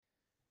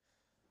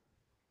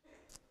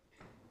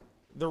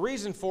The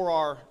reason for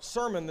our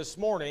sermon this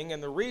morning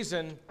and the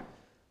reason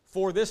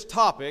for this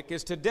topic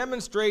is to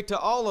demonstrate to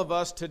all of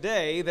us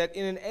today that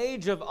in an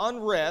age of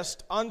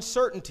unrest,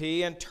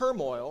 uncertainty, and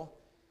turmoil,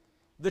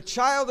 the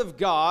child of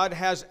God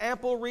has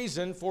ample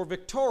reason for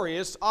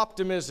victorious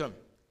optimism.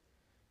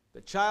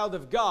 The child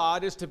of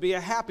God is to be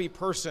a happy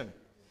person.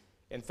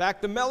 In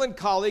fact, the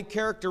melancholy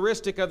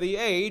characteristic of the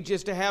age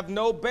is to have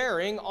no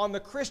bearing on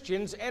the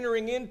Christians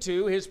entering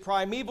into his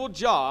primeval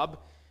job,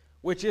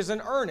 which is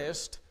an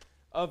earnest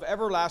of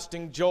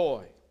everlasting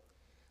joy.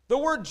 The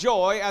word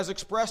joy, as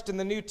expressed in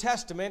the New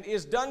Testament,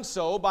 is done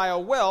so by a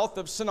wealth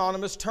of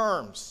synonymous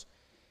terms.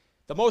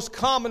 The most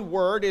common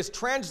word is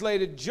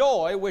translated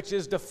joy, which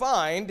is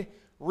defined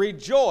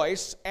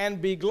rejoice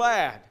and be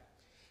glad.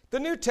 The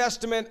New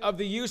Testament of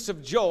the use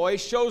of joy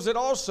shows it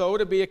also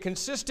to be a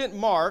consistent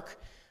mark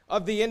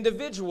of the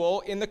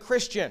individual in the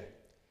Christian.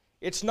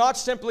 It's not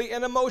simply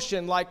an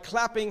emotion like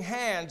clapping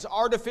hands,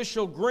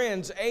 artificial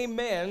grins,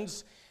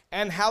 amens,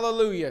 and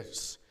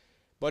hallelujahs,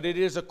 but it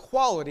is a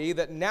quality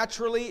that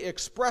naturally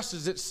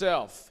expresses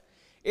itself.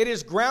 It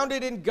is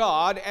grounded in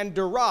God and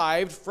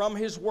derived from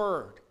His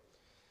Word.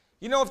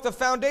 You know, if the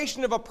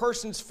foundation of a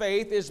person's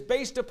faith is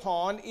based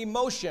upon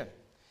emotion,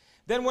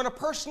 then when a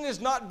person is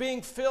not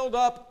being filled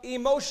up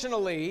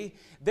emotionally,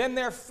 then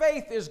their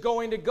faith is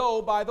going to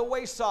go by the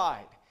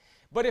wayside.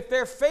 But if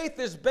their faith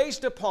is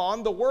based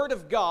upon the Word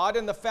of God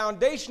and the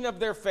foundation of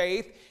their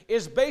faith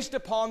is based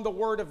upon the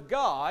Word of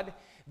God,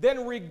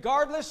 then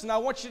regardless, and I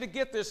want you to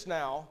get this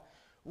now,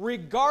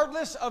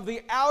 regardless of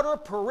the outer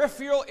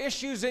peripheral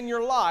issues in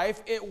your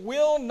life, it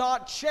will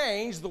not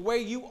change the way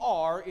you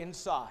are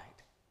inside.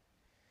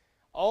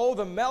 Oh,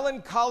 the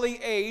melancholy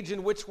age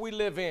in which we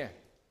live in.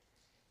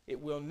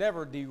 It will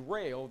never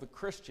derail the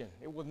Christian.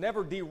 It will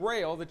never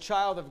derail the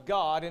child of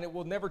God, and it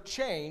will never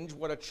change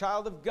what a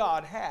child of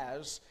God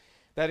has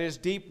that is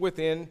deep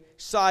within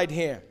inside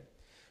him.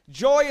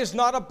 Joy is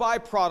not a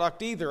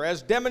byproduct either,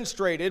 as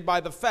demonstrated by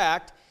the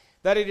fact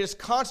that it is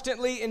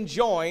constantly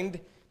enjoined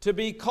to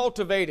be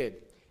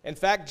cultivated. In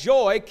fact,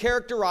 joy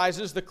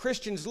characterizes the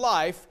Christian's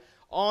life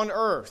on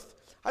earth.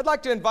 I'd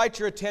like to invite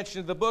your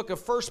attention to the book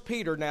of 1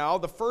 Peter now,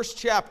 the first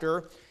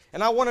chapter,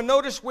 and I want to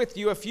notice with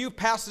you a few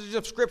passages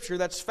of Scripture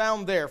that's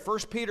found there. 1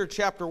 Peter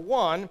chapter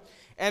 1,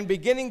 and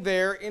beginning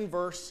there in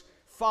verse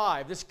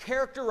 5. This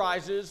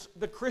characterizes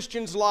the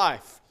Christian's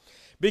life.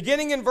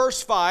 Beginning in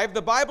verse 5,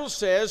 the Bible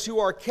says, "Who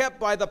are kept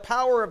by the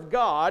power of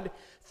God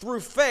through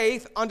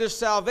faith unto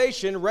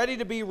salvation, ready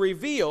to be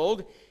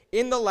revealed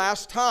in the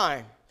last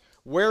time,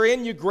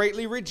 wherein you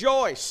greatly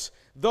rejoice,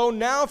 though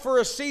now for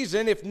a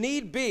season, if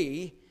need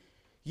be,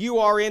 you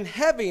are in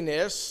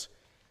heaviness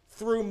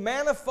through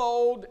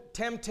manifold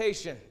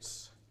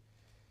temptations."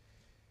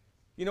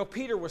 You know,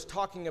 Peter was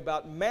talking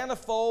about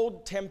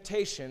manifold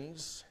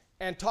temptations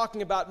and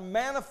talking about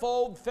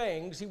manifold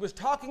things. He was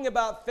talking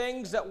about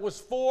things that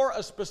was for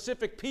a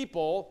specific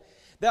people,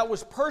 that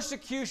was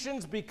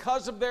persecutions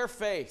because of their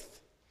faith.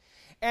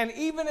 And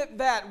even at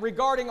that,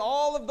 regarding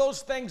all of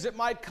those things that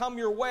might come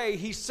your way,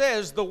 he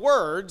says the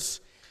words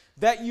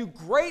that you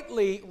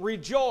greatly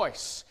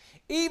rejoice.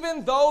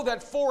 Even though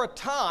that for a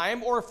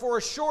time or for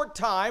a short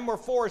time or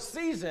for a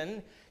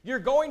season, you're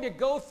going to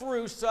go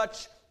through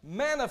such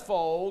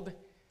manifold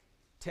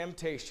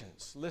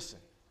temptations. Listen,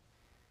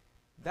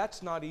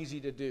 that's not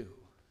easy to do.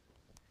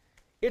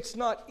 It's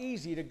not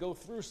easy to go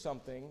through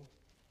something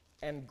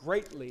and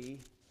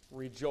greatly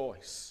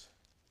rejoice.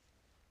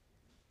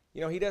 You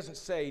know, he doesn't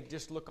say,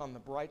 just look on the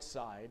bright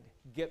side,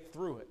 get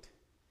through it.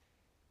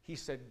 He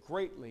said,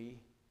 greatly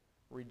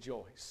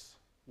rejoice.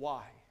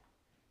 Why?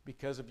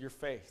 Because of your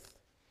faith.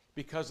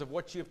 Because of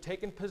what you have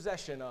taken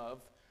possession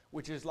of,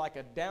 which is like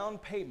a down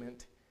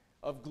payment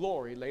of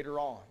glory later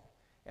on.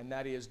 And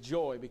that is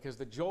joy, because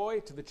the joy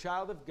to the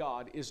child of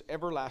God is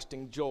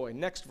everlasting joy.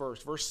 Next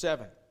verse, verse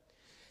 7.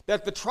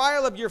 That the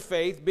trial of your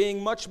faith,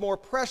 being much more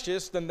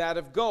precious than that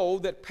of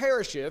gold that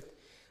perisheth,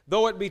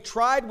 though it be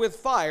tried with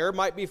fire,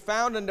 might be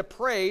found unto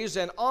praise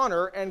and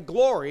honor and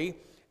glory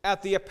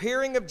at the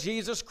appearing of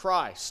Jesus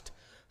Christ,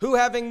 who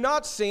having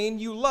not seen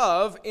you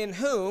love, in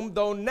whom,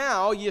 though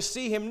now ye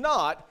see him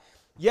not,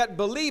 yet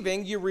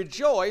believing you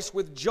rejoice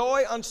with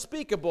joy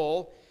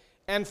unspeakable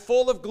and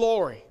full of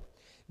glory.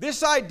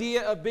 This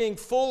idea of being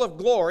full of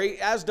glory,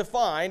 as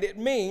defined, it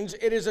means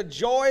it is a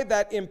joy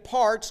that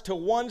imparts to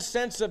one's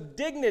sense of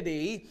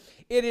dignity.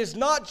 It is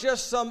not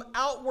just some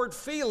outward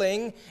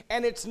feeling,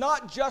 and it's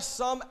not just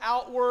some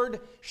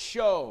outward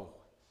show.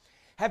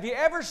 Have you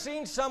ever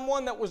seen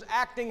someone that was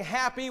acting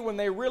happy when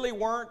they really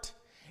weren't?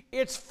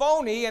 It's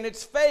phony and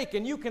it's fake,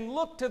 and you can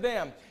look to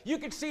them. You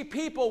can see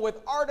people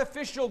with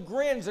artificial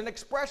grins and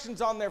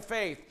expressions on their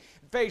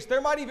face.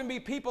 There might even be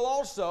people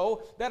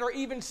also that are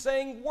even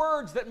saying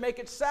words that make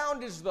it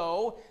sound as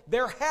though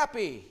they're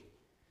happy.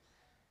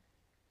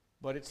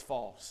 But it's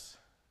false.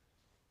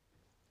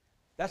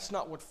 That's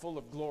not what full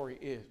of glory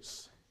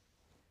is.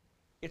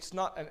 It's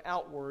not an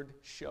outward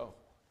show.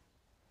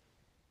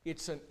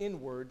 It's an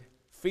inward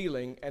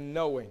feeling and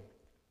knowing.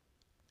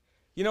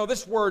 You know,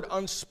 this word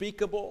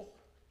unspeakable,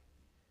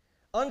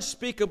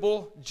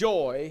 Unspeakable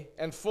joy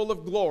and full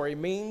of glory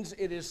means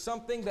it is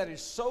something that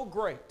is so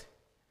great.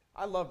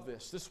 I love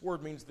this. This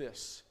word means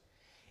this.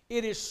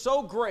 It is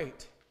so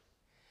great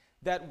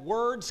that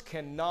words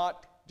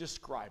cannot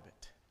describe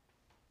it.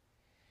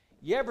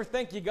 You ever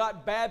think you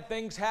got bad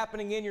things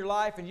happening in your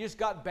life and you just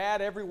got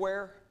bad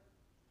everywhere?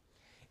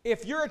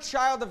 If you're a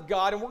child of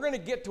God, and we're going to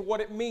get to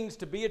what it means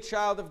to be a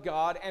child of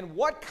God and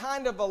what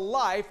kind of a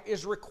life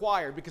is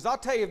required, because I'll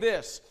tell you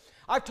this,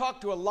 I've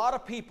talked to a lot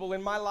of people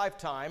in my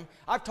lifetime.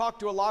 I've talked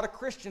to a lot of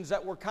Christians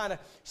that were kind of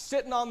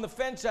sitting on the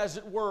fence, as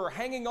it were,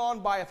 hanging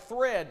on by a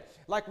thread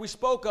like we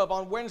spoke of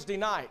on Wednesday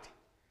night.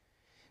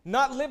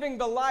 Not living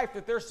the life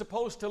that they're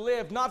supposed to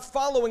live, not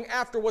following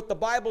after what the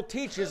Bible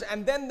teaches,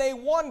 and then they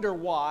wonder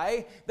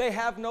why they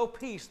have no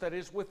peace that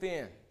is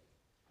within.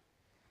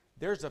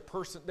 There's a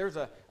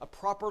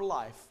proper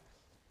life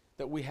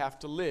that we have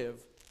to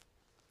live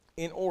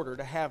in order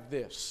to have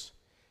this.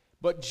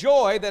 But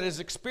joy that is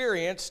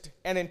experienced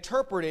and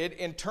interpreted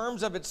in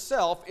terms of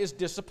itself is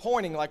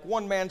disappointing, like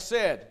one man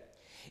said.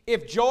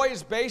 If joy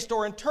is based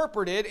or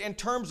interpreted in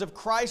terms of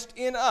Christ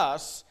in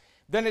us,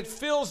 then it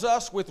fills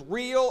us with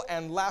real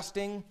and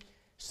lasting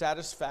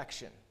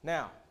satisfaction.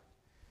 Now,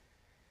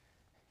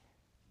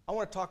 I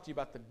want to talk to you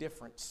about the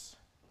difference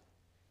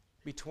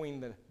between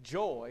the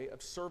joy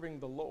of serving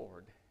the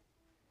Lord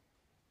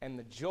and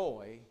the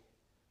joy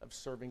of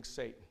serving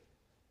Satan.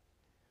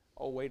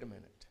 Oh, wait a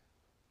minute.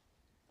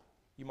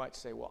 You might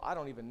say, well, I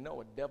don't even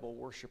know a devil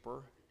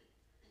worshiper.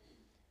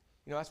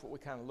 You know, that's what we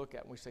kind of look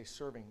at when we say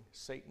serving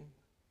Satan.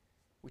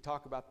 We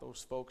talk about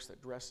those folks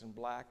that dress in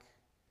black,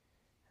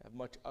 have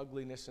much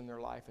ugliness in their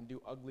life and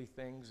do ugly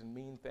things and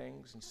mean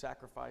things and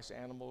sacrifice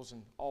animals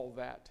and all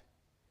that.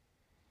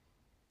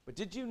 But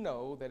did you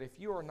know that if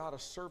you are not a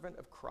servant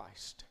of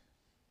Christ,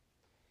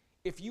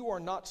 if you are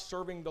not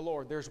serving the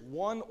Lord, there's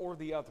one or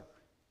the other.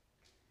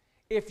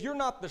 If you're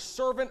not the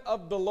servant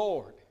of the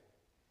Lord,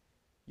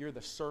 you're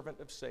the servant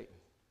of Satan.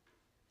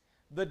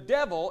 The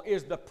devil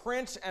is the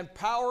prince and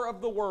power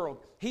of the world.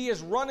 He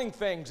is running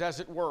things, as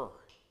it were.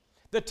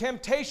 The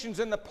temptations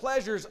and the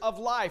pleasures of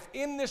life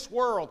in this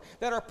world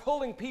that are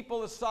pulling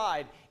people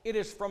aside, it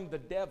is from the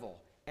devil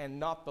and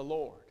not the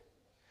Lord.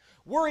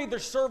 We're either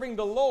serving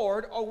the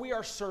Lord or we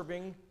are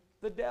serving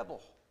the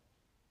devil.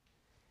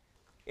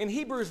 In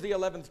Hebrews, the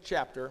 11th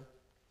chapter,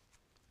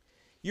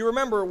 you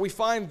remember we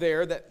find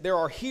there that there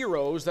are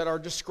heroes that are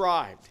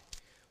described.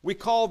 We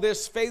call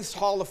this Faith's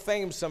Hall of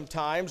Fame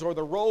sometimes, or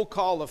the roll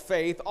call of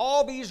faith.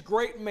 All these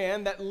great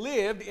men that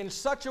lived in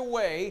such a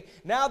way,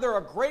 now they're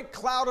a great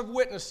cloud of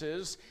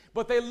witnesses,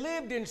 but they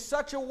lived in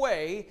such a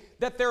way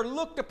that they're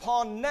looked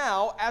upon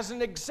now as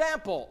an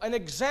example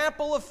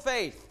of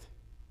faith.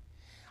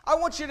 I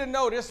want you to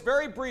notice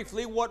very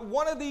briefly what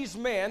one of these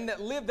men that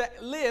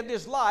lived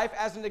his life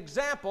as an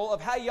example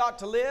of how you ought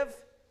to live.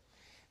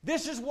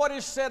 This is what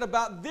is said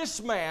about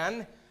this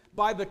man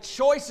by the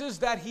choices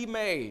that he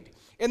made.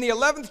 In the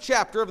 11th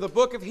chapter of the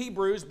book of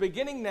Hebrews,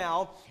 beginning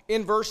now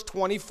in verse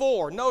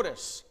 24,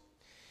 notice,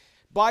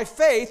 by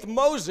faith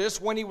Moses,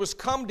 when he was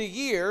come to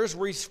years,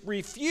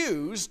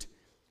 refused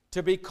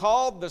to be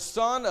called the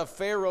son of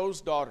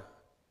Pharaoh's daughter.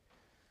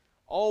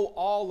 Oh,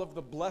 all of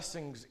the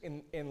blessings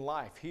in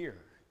life here.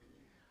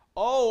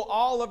 Oh,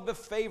 all of the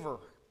favor,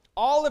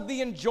 all of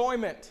the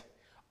enjoyment,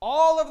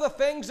 all of the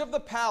things of the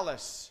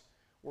palace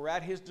were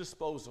at his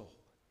disposal.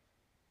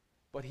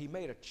 But he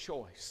made a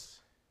choice.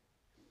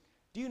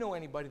 Do you know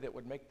anybody that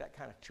would make that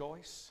kind of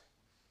choice?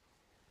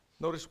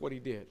 Notice what he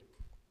did.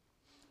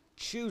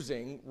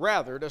 Choosing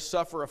rather to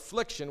suffer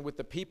affliction with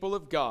the people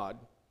of God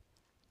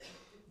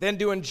than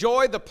to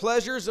enjoy the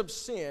pleasures of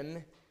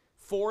sin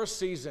for a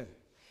season.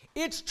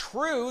 It's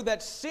true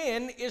that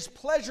sin is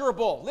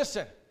pleasurable.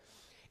 Listen,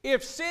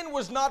 if sin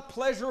was not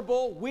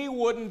pleasurable, we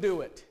wouldn't do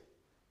it.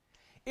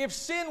 If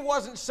sin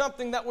wasn't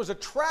something that was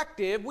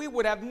attractive, we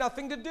would have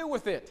nothing to do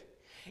with it.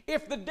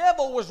 If the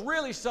devil was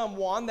really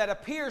someone that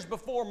appears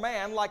before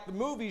man like the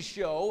movies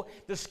show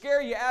to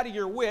scare you out of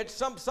your wits,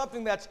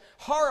 something that's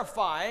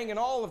horrifying and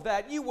all of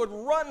that, you would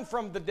run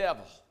from the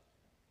devil.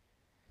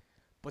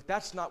 But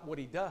that's not what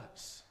he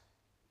does.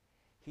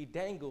 He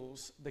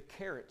dangles the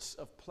carrots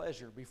of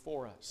pleasure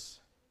before us.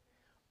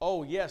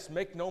 Oh yes,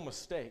 make no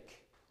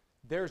mistake,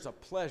 there's a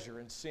pleasure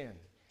in sin,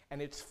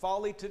 and it's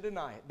folly to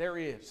deny it. There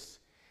is.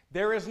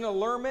 There is an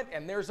allurement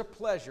and there's a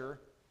pleasure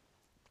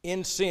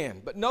in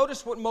sin. But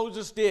notice what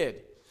Moses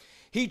did.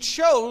 He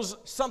chose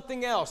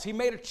something else. He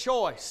made a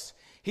choice.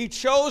 He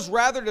chose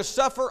rather to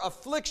suffer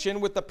affliction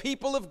with the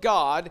people of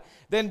God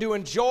than to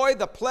enjoy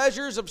the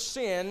pleasures of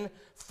sin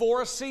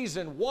for a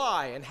season.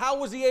 Why? And how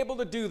was he able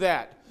to do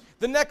that?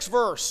 The next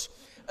verse.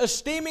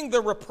 Esteeming the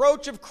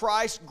reproach of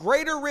Christ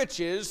greater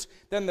riches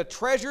than the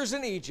treasures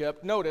in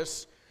Egypt.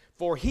 Notice,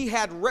 for he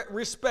had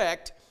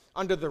respect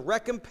unto the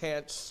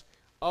recompense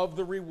of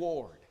the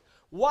reward.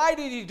 Why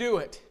did he do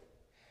it?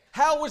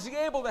 How was he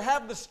able to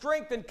have the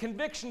strength and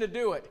conviction to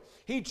do it?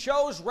 He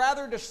chose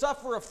rather to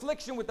suffer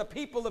affliction with the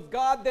people of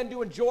God than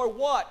to enjoy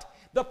what?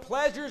 The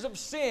pleasures of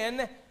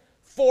sin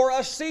for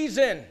a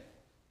season.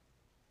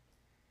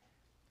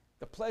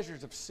 The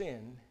pleasures of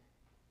sin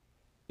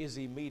is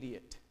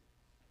immediate,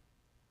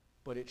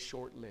 but it's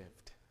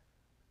short-lived.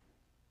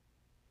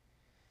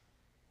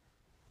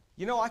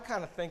 You know, I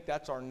kind of think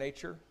that's our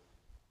nature.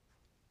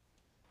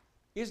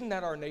 Isn't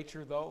that our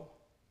nature, though?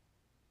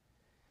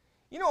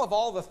 You know, of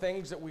all the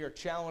things that we are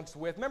challenged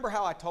with, remember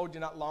how I told you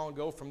not long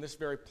ago from this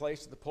very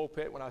place to the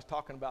pulpit when I was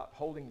talking about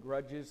holding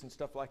grudges and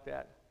stuff like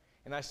that?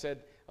 And I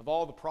said, of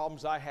all the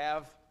problems I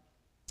have,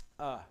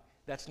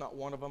 that's not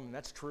one of them, and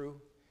that's true.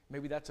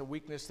 Maybe that's a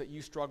weakness that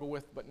you struggle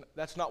with, but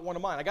that's not one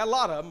of mine. I got a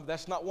lot of them, but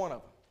that's not one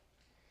of them.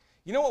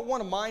 You know what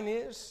one of mine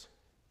is?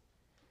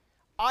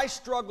 I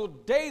struggle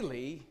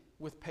daily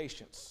with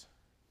patience.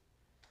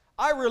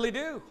 I really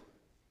do.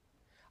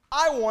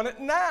 I want it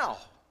now,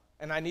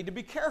 and I need to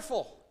be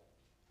careful.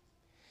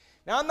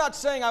 Now, I'm not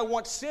saying I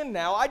want sin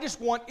now. I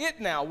just want it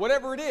now,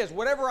 whatever it is,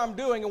 whatever I'm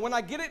doing. And when I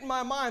get it in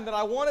my mind that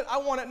I want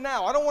it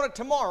now. I don't want it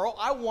tomorrow.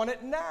 I want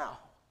it now.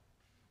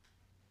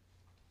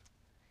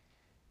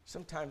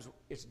 Sometimes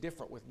it's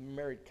different with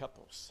married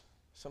couples.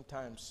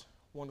 Sometimes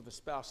one of the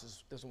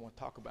spouses doesn't want to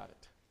talk about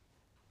it.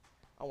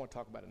 I want to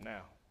talk about it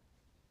now.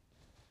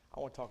 I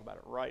want to talk about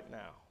it right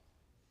now.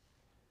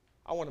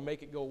 I want to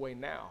make it go away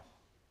now.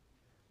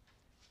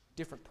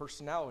 Different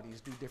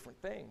personalities do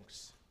different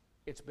things.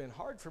 It's been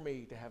hard for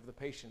me to have the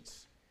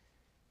patience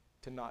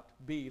to not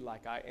be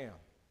like I am.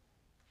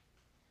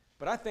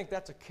 But I think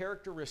that's a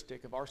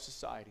characteristic of our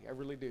society. I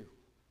really do.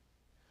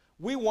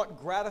 We want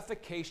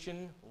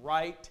gratification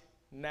right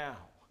now.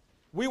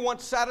 We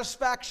want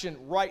satisfaction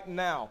right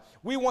now.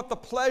 We want the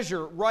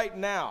pleasure right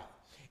now.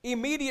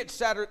 Immediate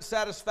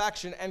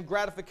satisfaction and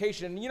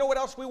gratification. And you know what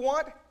else we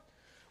want?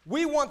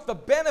 We want the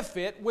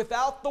benefit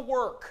without the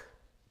work.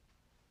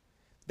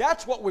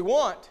 That's what we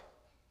want.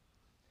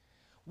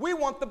 We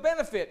want the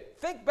benefit.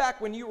 Think back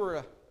when you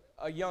were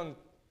a young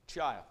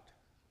child.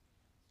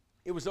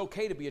 It was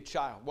okay to be a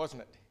child,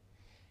 wasn't it?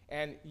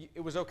 And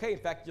it was okay. In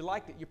fact, you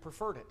liked it. You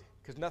preferred it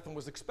because nothing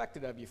was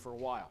expected of you for a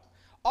while.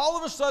 All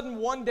of a sudden,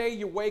 one day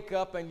you wake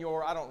up and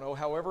you're, I don't know,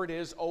 however it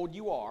is, old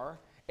you are,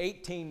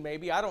 18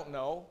 maybe, I don't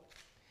know,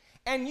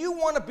 and you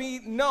want to be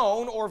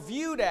known or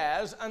viewed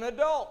as an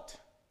adult.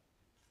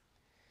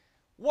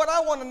 What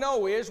I want to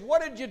know is,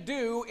 what did you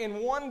do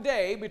in one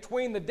day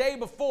between the day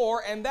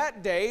before and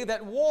that day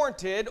that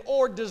warranted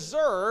or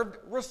deserved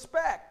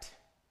respect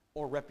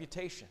or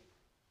reputation?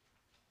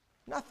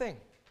 Nothing.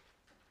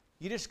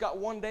 You just got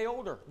one day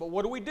older. But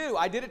what do?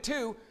 I did it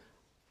too.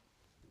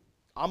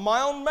 I'm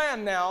my own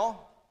man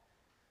now.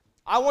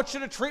 I want you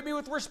to treat me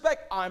with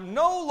respect. I'm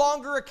no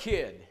longer a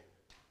kid.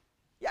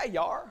 Yeah, you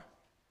are.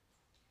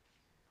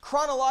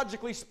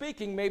 Chronologically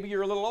speaking, maybe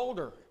you're a little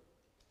older.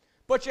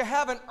 But you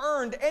haven't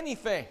earned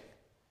anything.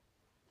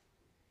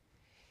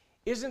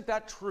 Isn't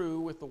that true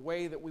with the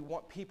way that we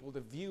want people to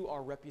view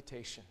our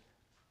reputation?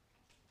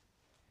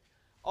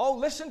 Oh,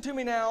 listen to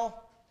me now.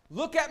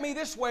 Look at me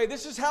this way.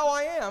 This is how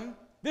I am.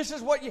 This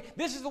is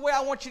the way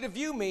I want you to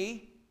view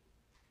me.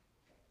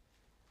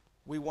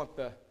 We want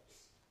the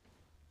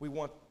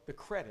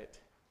credit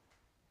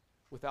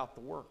without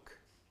the work.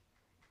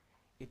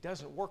 It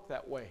doesn't work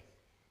that way.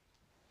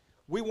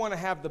 We want to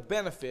have the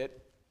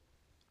benefit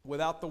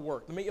without the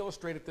work. Let me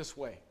illustrate it this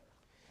way.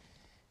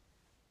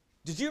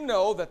 Did you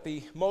know that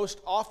the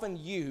most often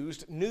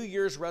used New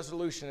Year's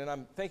resolution, and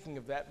I'm thinking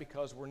of that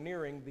because we're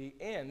nearing the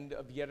end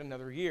of yet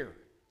another year.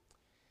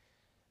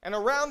 And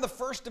around the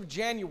 1st of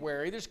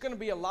January, there's going to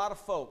be a lot of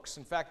folks.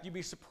 In fact, you'd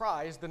be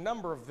surprised the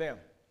number of them.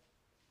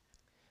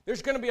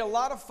 There's going to be a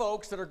lot of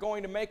folks that are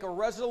going to make a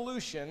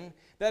resolution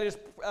that is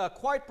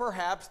quite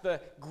perhaps the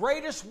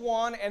greatest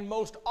one and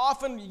most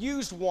often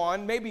used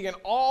one, maybe in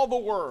all the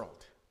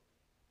world.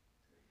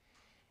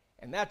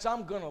 And that's,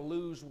 I'm going to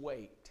lose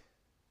weight.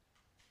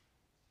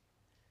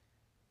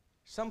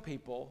 Some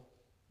people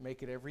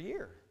make it every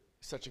year.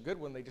 It's such a good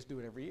one, they just do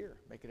it every year.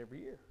 Make it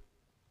every year.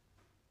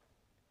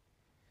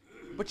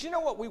 But you know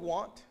what we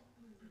want?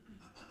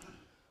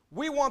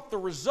 We want the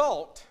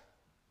result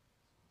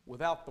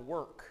without the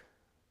work.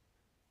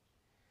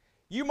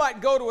 You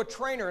might go to a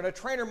trainer, and a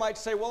trainer might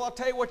say, well, I'll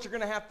tell you what you're going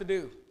to have to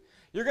do.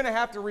 You're going to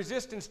have to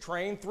resistance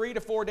train 3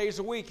 to 4 days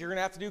a week. You're going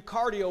to have to do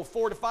cardio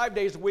 4 to 5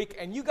 days a week,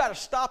 and you got to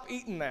stop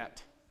eating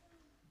that.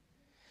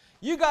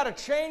 You got to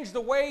change the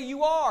way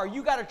you are.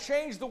 You got to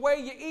change the way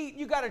you eat.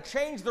 You got to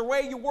change the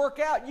way you work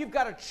out. You've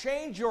got to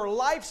change your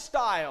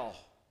lifestyle.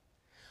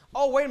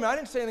 Oh, wait a minute, I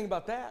didn't say anything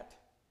about that.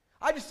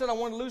 I just said I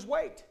wanted to lose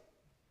weight.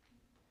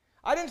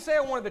 I didn't say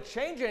I wanted to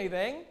change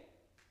anything.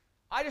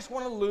 I just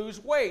want to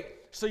lose weight.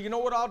 So you know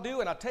what I'll do?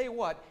 And I'll tell you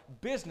what,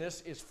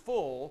 business is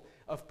full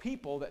of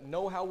people that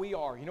know how we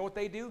are. You know what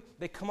they do?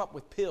 They come up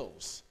with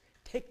pills.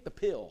 Take the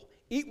pill.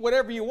 Eat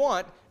whatever you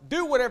want.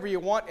 Do whatever you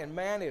want. And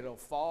man, it'll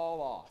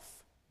fall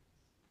off.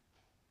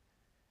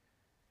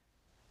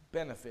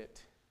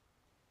 Benefit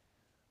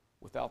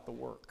without the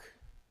work.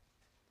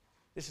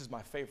 This is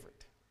my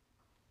favorite.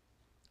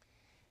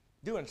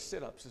 Doing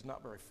sit-ups is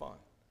not very fun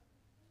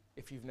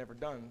if you've never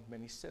done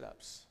many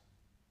sit-ups.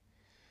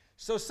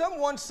 So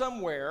someone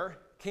somewhere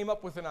came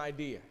up with an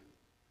idea.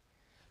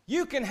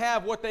 You can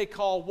have what they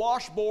call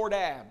washboard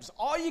abs.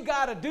 All you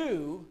got to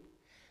do,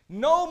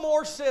 No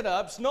more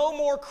sit-ups, no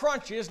more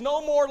crunches,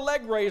 no more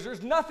leg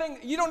raisers, nothing.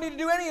 You don't need to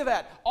do any of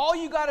that. All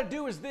you got to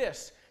do is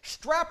this.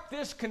 Strap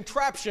this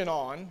contraption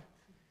on,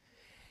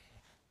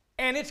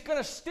 and it's going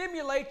to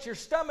stimulate your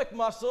stomach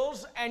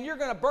muscles, and you're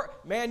going to burn.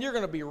 Man, you're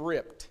going to be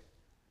ripped.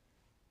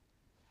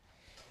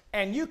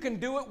 And you can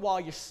do it while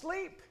you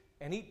sleep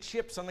and eat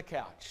chips on the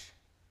couch.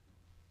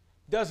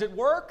 Does it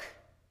work?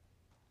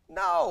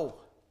 No.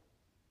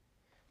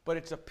 But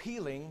it's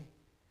appealing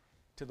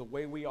to the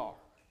way we are.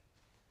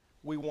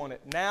 We want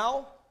it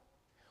now.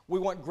 We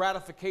want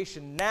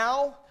gratification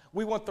now.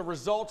 We want the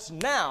results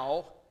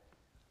now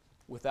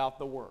without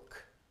the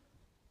work.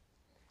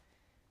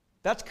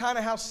 That's kind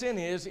of how sin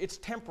is. It's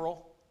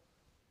temporal.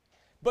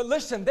 But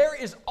listen, there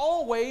is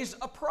always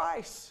a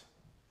price.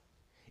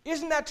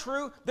 Isn't that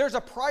true? There's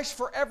a price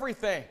for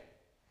everything.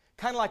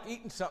 Kind of like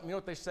eating something. You know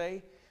what they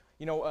say?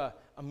 You know,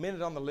 a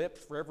minute on the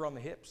lips, forever on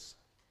the hips.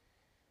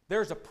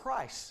 There's a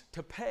price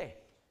to pay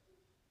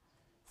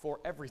for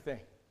everything.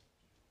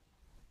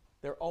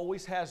 There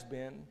always has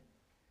been,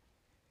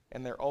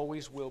 and there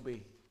always will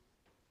be.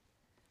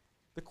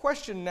 The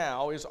question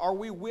now is, are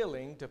we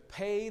willing to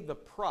pay the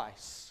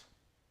price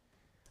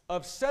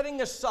of setting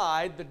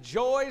aside the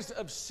joys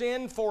of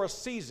sin for a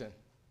season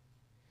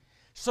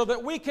so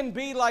that we can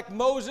be like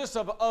Moses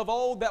of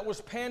old that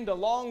was penned a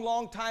long,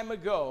 long time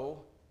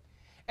ago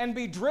and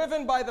be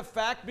driven by the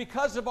fact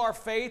because of our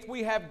faith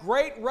we have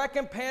great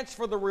recompense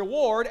for the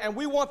reward and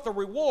we want the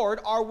reward?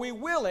 Are we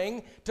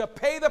willing to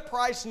pay the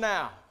price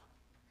now?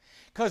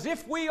 Because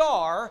if we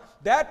are,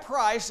 that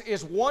price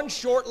is one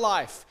short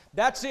life.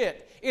 That's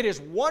it. It is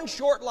one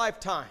short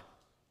lifetime.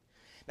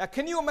 Now,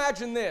 can you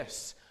imagine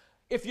this?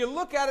 If you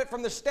look at it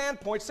from the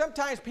standpoint,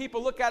 sometimes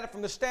people look at it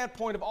from the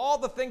standpoint of all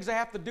the things they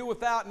have to do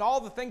without and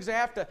all the things they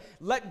have to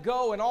let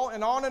go and on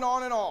and on and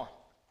on and on.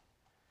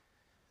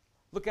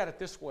 Look at it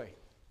this way.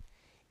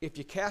 If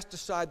you cast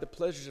aside the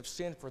pleasures of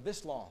sin for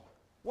this long,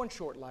 one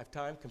short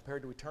lifetime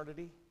compared to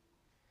eternity,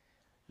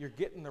 you're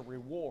getting the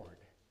reward.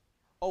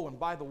 Oh, and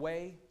by the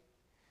way,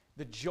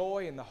 the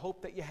joy and the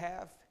hope that you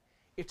have,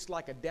 it's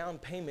like a down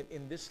payment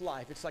in this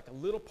life. It's like a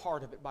little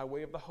part of it by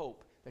way of the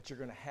hope that you're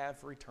going to have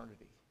for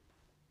eternity.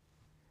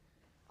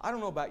 I don't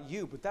know about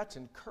you, but that's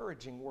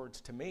encouraging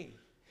words to me.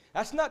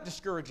 That's not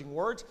discouraging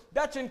words.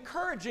 That's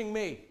encouraging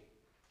me.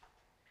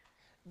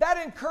 That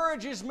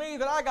encourages me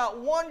that I got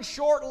one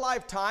short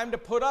lifetime to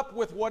put up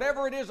with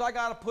whatever it is I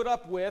got to put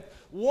up with,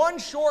 one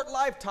short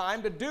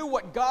lifetime to do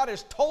what God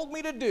has told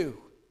me to do.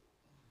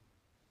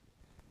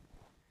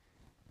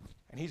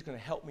 And He's going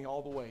to help me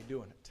all the way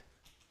doing it.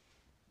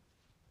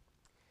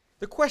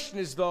 The question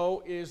is,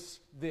 though, is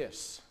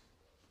this.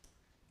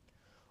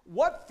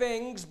 What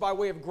things by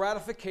way of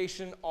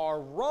gratification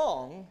are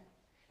wrong,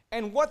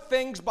 and what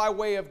things by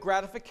way of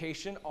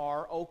gratification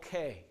are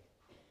okay?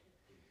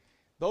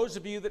 Those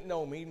of you that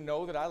know me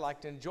know that I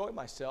like to enjoy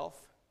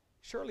myself.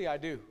 Surely I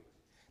do.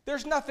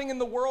 There's nothing in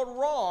the world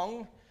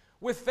wrong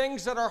with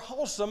things that are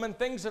wholesome and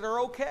things that are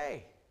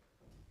okay.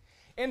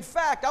 In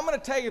fact, I'm going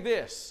to tell you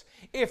this.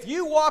 If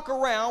you walk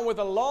around with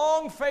a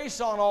long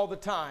face on all the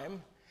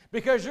time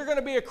because you're going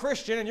to be a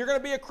Christian and you're going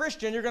to be a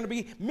Christian, you're going to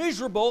be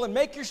miserable and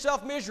make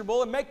yourself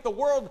miserable and make the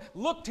world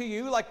look to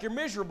you like you're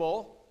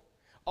miserable.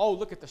 Oh,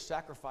 look at the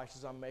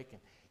sacrifices I'm making.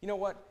 You know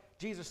what?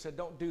 Jesus said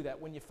don't do that.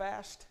 When you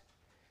fast,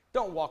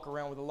 don't walk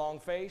around with a long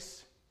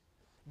face.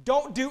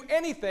 Don't do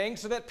anything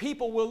so that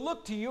people will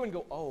look to you and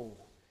go, oh,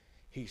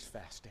 he's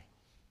fasting.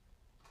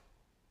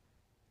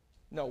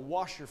 No,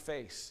 wash your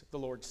face, the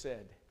Lord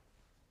said.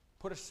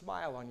 Put a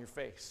smile on your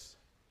face.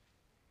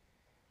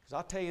 Because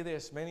I'll tell you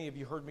this, many of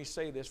you heard me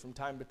say this from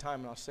time to time,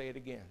 and I'll say it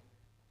again.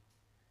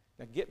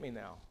 Now get me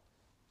now.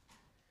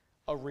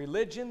 A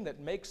religion that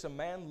makes a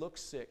man look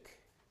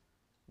sick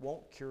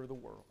won't cure the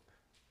world.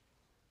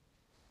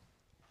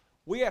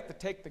 We have to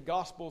take the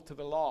gospel to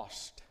the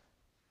lost.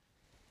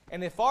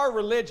 And if our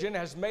religion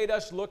has made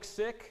us look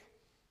sick,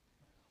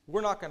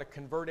 we're not going to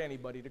convert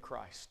anybody to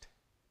Christ.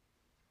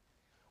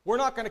 We're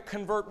not going to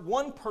convert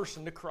one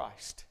person to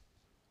Christ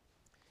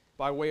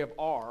by way of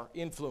our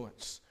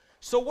influence.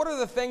 So what are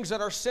the things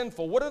that are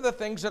sinful? What are the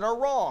things that are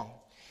wrong?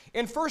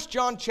 In 1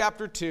 John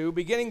chapter 2,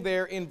 beginning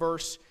there in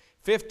verse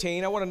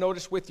 15, I want to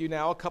notice with you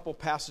now a couple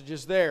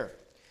passages there.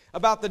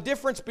 About the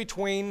difference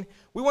between,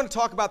 we want to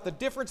talk about the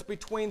difference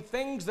between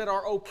things that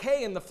are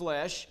okay in the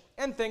flesh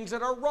and things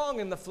that are wrong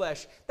in the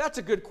flesh. That's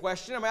a good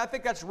question. I mean, I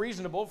think that's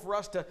reasonable for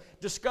us to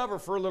discover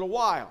for a little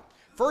while.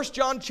 1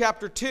 John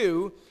chapter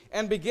 2,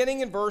 and beginning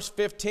in verse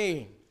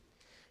 15.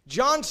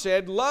 John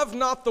said, love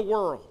not the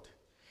world,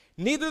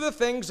 neither the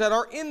things that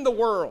are in the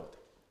world.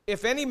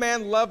 If any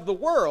man love the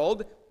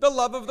world, the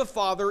love of the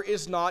Father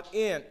is not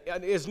in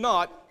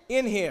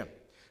him.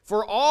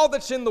 For all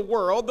that's in the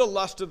world, the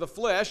lust of the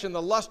flesh and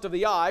the lust of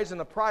the eyes and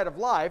the pride of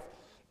life,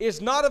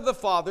 is not of the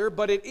Father,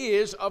 but it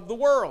is of the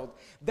world.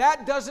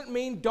 That doesn't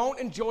mean don't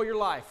enjoy your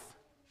life.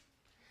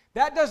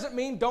 That doesn't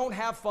mean don't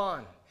have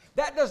fun.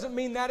 That doesn't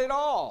mean that at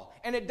all.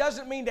 And it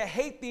doesn't mean to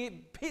hate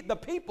the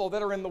people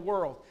that are in the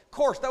world. Of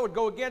course, that would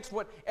go against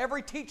what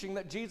every teaching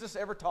that Jesus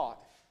ever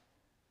taught.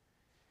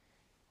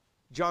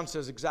 John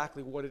says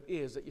exactly what it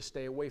is that you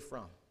stay away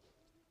from.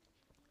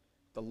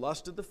 The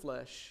lust of the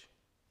flesh,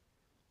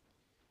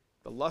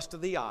 the lust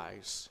of the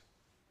eyes,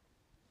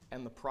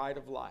 and the pride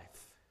of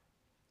life.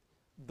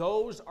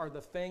 Those are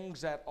the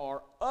things that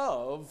are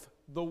of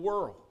the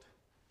world,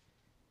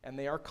 and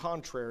they are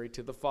contrary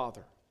to the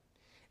Father.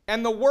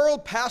 And the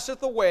world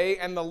passeth away,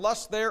 and the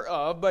lust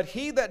thereof, but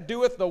he that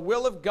doeth the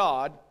will of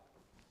God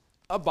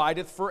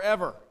abideth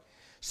forever.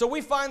 So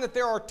we find that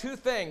there are two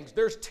things.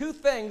 There's two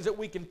things that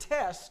we can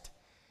test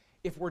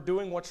if we're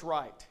doing what's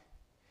right.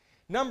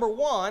 Number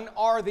one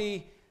are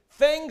the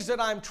things that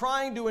I'm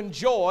trying to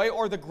enjoy,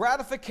 or the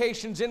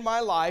gratifications in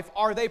my life,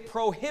 are they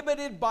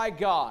prohibited by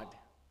God?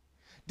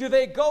 Do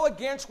they go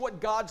against what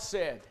God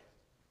said?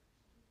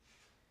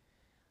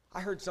 I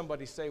heard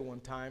somebody say one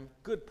time,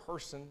 good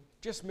person,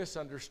 just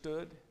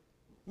misunderstood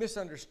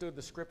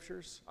the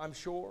scriptures, I'm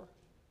sure.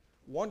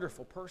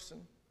 Wonderful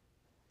person.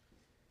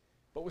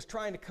 But was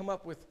trying to come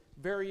up with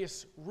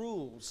various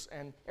rules,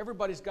 and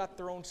everybody's got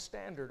their own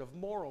standard of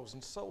morals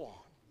and so on.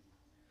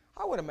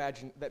 I would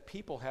imagine that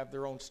people have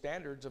their own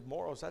standards of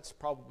morals. That's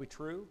probably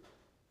true.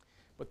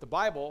 But the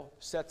Bible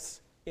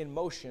sets in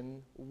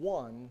motion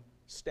one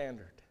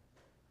standard.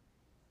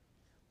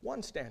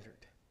 One standard.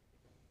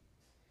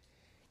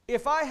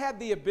 If I had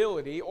the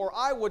ability, or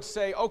I would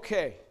say,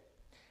 okay,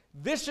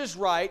 this is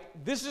right,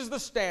 this is the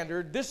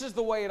standard, this is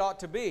the way it ought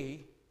to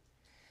be,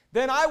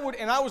 then I would,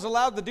 and I was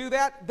allowed to do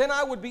that, then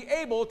I would be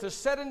able to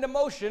set into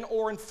motion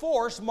or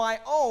enforce my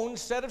own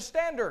set of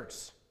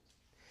standards.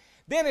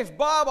 Then if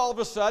Bob all of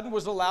a sudden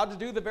was allowed to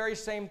do the very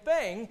same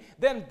thing,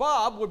 then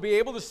Bob would be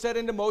able to set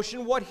into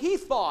motion what he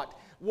thought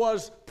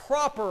was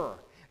proper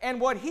and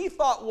what he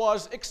thought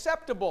was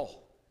acceptable.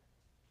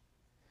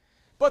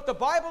 But the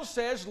Bible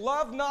says,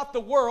 love not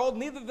the world,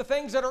 neither the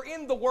things that are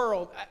in the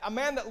world. A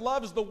man that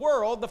loves the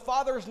world, the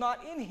Father is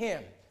not in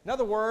him. In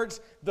other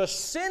words, the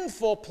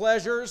sinful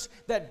pleasures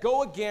that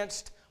go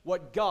against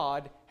what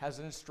God has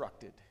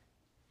instructed.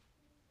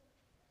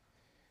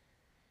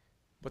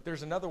 But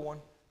there's another one.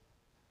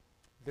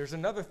 There's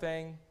another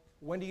thing.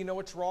 When do you know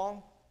it's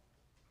wrong?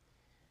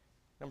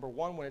 Number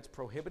one, when it's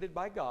prohibited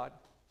by God.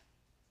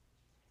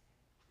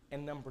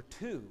 And number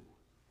two,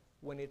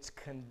 when it's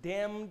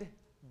condemned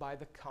by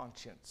the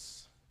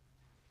conscience.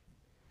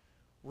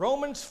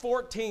 Romans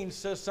 14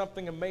 says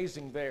something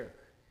amazing there.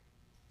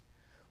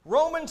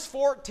 Romans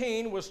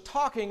 14 was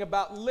talking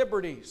about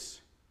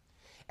liberties.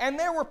 And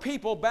there were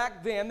people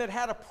back then that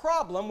had a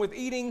problem with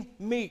eating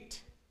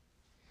meat.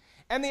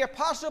 And the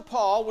Apostle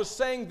Paul was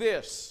saying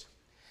this,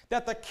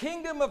 that the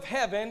kingdom of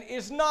heaven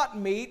is not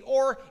meat,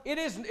 or it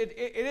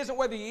isn't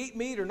whether you eat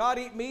meat or not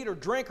eat meat or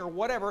drink or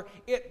whatever.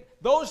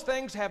 Those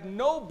things have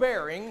no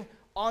bearing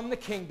on the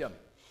kingdom.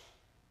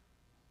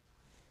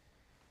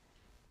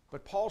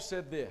 But Paul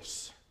said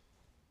this,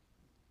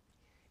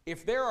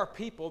 if there are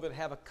people that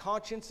have a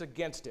conscience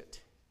against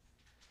it,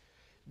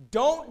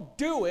 don't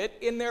do it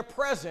in their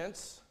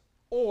presence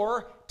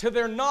or to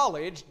their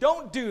knowledge.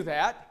 Don't do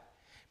that,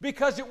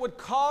 because it would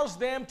cause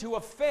them to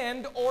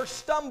offend or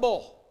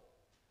stumble.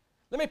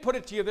 Let me put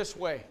it to you this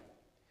way.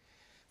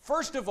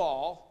 First of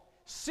all,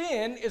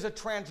 sin is a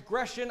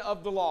transgression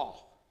of the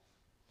law.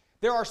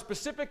 There are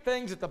specific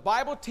things that the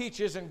Bible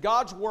teaches in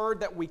God's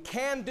Word that we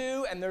can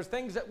do, and there's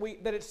things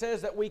that it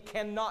says that we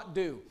cannot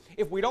do.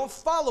 If we don't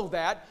follow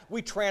that,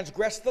 we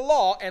transgress the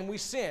law and we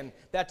sin.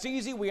 That's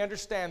easy, we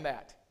understand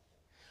that.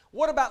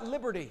 What about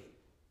liberty?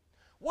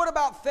 What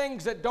about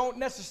things that don't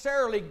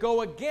necessarily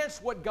go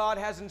against what God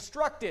has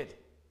instructed?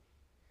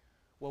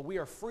 Well, we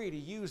are free to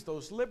use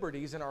those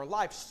liberties in our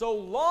life so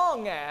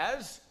long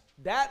as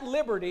that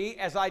liberty,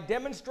 as I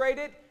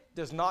demonstrated,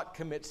 does not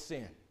commit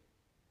sin.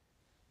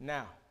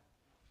 Now,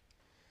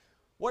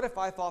 what if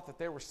I thought that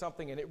there was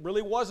something and it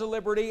really was a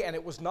liberty and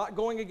it was not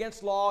going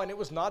against law and it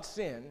was not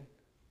sin,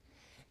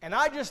 and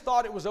I just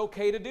thought it was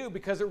okay to do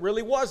because it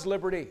really was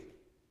liberty?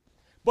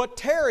 But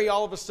Terry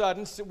all of a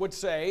sudden would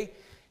say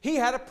he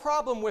had a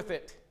problem with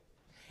it.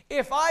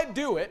 If I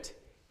do it,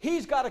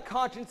 he's got a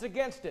conscience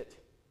against it.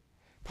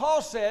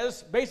 Paul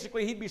says,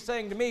 basically he'd be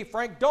saying to me,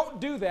 Frank, don't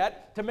do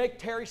that to make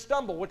Terry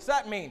stumble. What's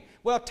that mean?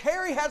 Well,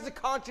 Terry has a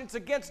conscience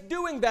against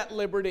doing that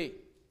liberty.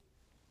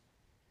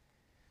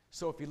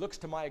 So if he looks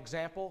to my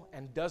example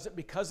and does it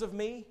because of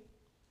me,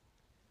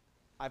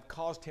 I've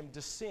caused him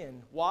to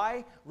sin.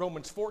 Why?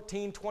 Romans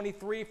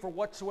 14:23, for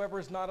whatsoever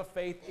is not of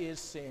faith is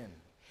sin.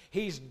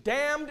 He's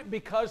damned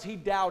because he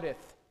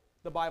doubteth,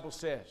 the Bible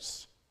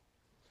says.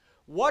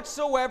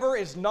 Whatsoever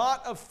is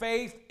not of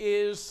faith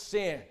is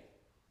sin.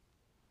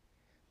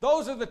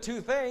 Those are the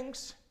two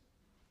things.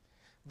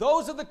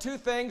 Those are the two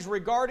things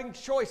regarding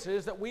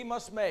choices that we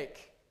must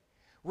make.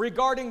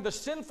 Regarding the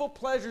sinful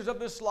pleasures of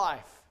this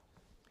life.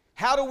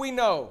 How do we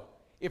know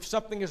if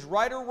something is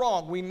right or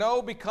wrong? We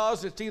know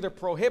because it's either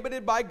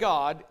prohibited by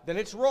God, then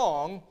it's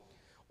wrong,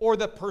 or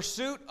the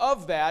pursuit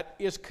of that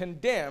is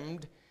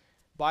condemned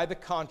by the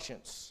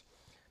conscience.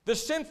 The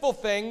sinful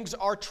things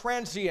are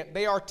transient.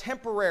 They are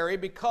temporary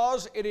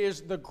because it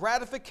is the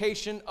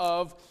gratification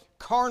of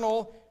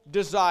carnal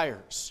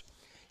desires.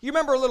 You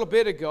remember a little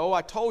bit ago,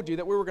 I told you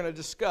that we were going to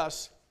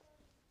discuss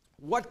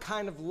what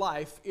kind of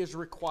life is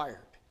required.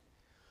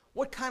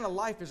 What kind of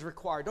life is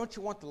required? Don't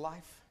you want the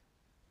life?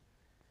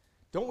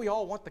 Don't we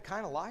all want the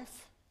kind of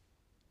life?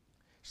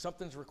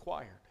 Something's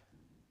required.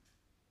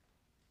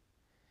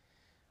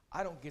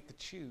 I don't get to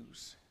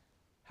choose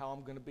how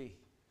I'm going to be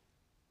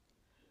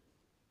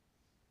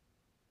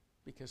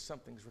because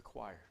something's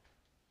required.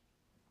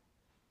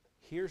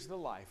 Here's the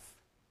life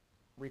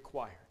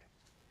required.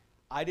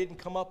 I didn't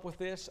come up with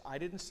this. I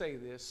didn't say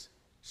this.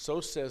 So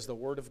says the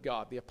Word of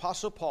God. The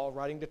Apostle Paul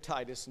writing to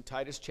Titus in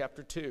Titus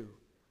chapter 2,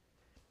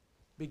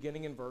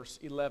 beginning in verse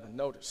 11.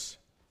 Notice.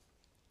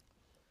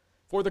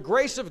 For the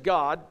grace of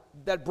God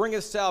that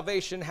bringeth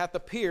salvation hath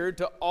appeared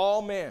to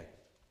all men,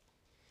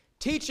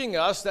 teaching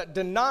us that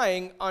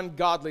denying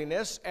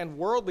ungodliness and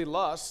worldly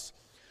lusts,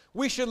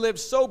 we should live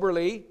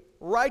soberly,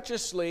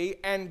 righteously,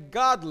 and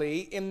godly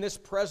in this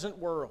present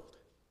world.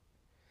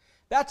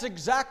 That's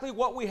exactly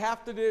what we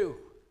have to do.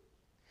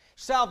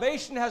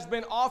 Salvation has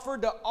been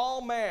offered to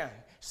all man.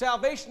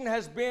 Salvation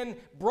has been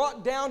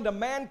brought down to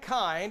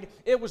mankind.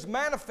 It was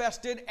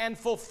manifested and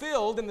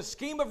fulfilled in the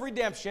scheme of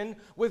redemption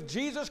with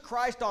Jesus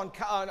Christ on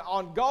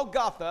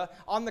Golgotha,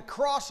 on the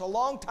cross a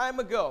long time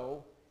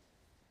ago.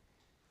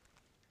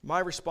 My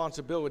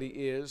responsibility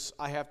is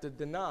I have to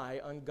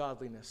deny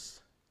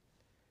ungodliness.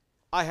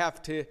 I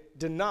have to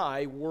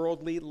deny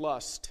worldly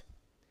lust.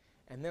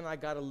 And then I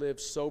got to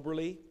live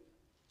soberly,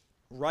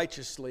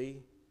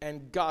 righteously,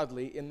 and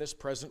godly in this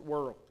present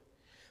world,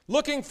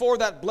 looking for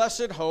that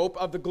blessed hope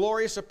of the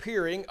glorious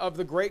appearing of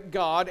the great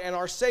God and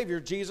our Savior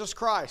Jesus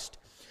Christ,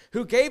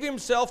 who gave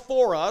himself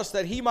for us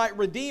that he might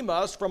redeem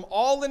us from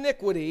all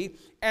iniquity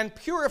and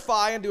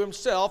purify unto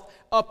himself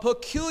a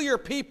peculiar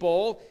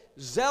people,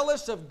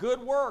 zealous of good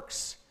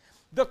works.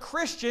 The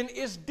Christian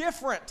is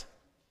different.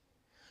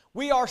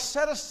 We are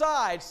set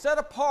aside, set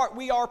apart.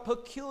 We are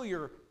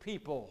peculiar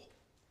people,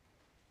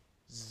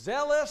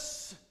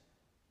 zealous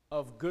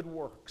of good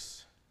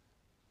works.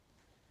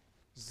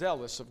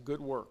 Zealous of good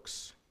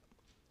works.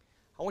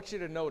 I want you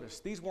to notice,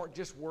 these weren't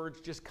just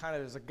words just kind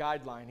of as a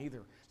guideline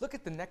either. Look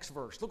at the next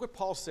verse. Look what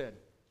Paul said.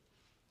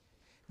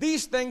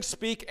 These things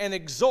speak and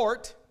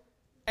exhort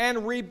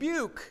and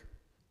rebuke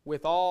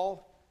with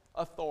all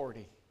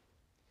authority.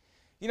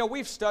 You know,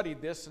 we've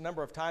studied this a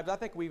number of times. I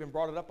think we even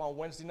brought it up on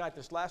Wednesday night,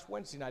 this last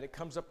Wednesday night. It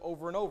comes up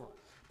over and over.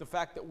 The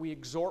fact that we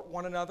exhort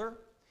one another,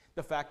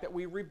 the fact that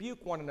we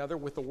rebuke one another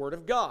with the Word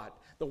of God.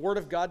 The Word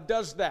of God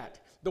does that.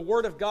 The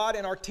Word of God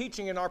in our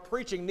teaching and our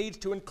preaching needs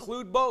to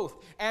include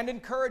both, and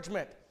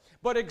encouragement.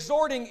 But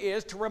exhorting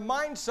is to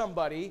remind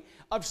somebody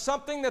of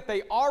something that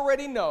they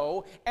already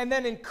know and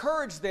then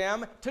encourage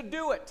them to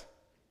do it.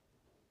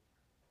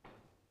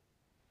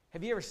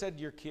 Have you ever said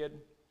to your kid,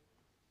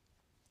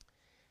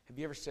 have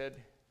you ever said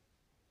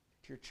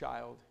to your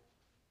child,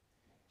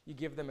 you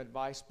give them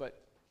advice, but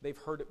they've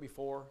heard it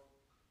before,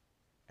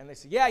 and they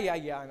say, I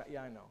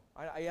know.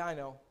 I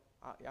know.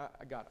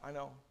 I got it. I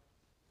know.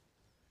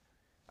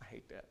 I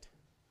hate that.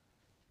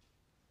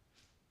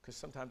 Because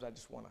sometimes I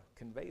just want to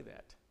convey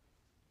that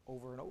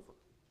over and over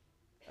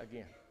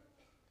again.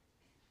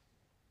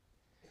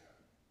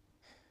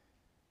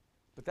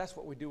 But that's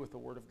what we do with the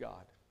Word of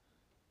God.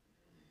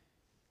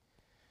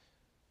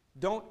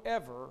 Don't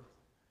ever,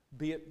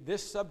 be it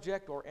this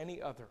subject or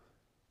any other,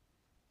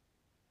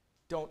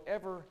 don't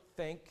ever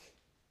think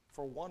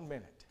for 1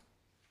 minute,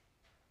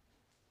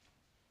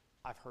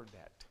 I've heard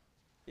that.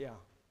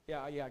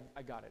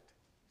 I got it.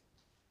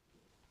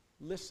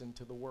 Listen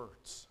to the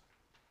words.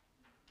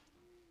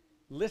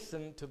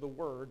 Listen to the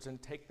words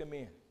and take them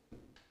in.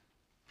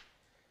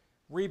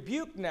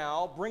 Rebuke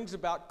now brings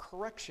about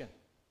correction.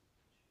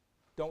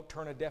 Don't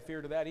turn a deaf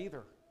ear to that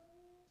either.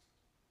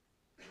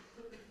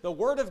 The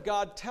Word of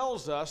God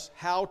tells us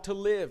how to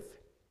live.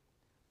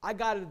 I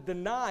got to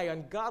deny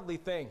ungodly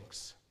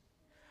things.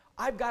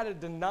 I've got to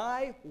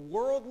deny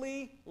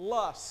worldly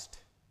lust.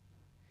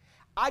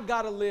 I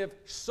got to live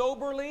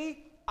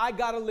soberly, I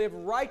got to live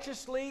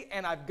righteously,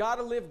 and I've got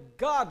to live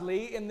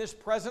godly in this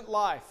present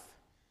life.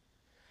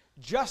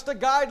 Just a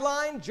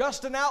guideline,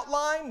 just an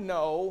outline?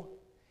 No.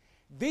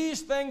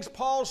 These things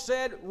Paul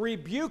said,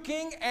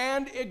 rebuking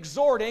and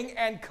exhorting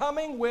and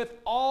coming with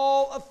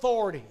all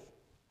authority.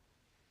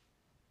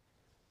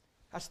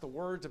 That's the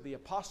words of the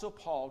Apostle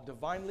Paul,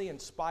 divinely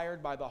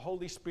inspired by the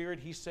Holy Spirit.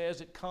 He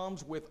says it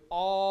comes with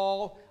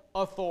all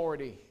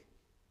authority.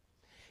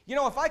 You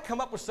know, if I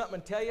come up with something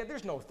and tell you,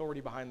 there's no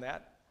authority behind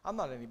that. I'm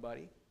not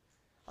anybody.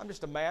 I'm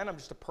just a man. I'm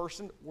just a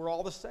person. We're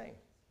all the same.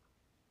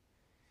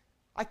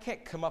 I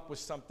can't come up with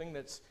something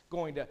that's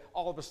going to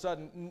all of a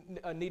sudden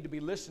need to be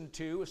listened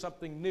to,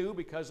 something new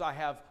because I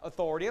have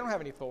authority. I don't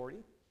have any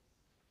authority.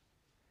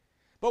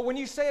 But when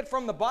you say it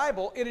from the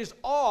Bible, it is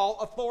all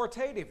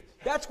authoritative.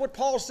 That's what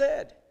Paul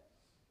said.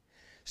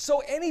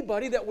 So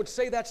anybody that would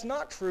say that's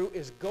not true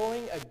is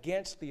going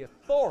against the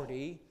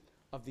authority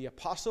of the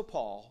Apostle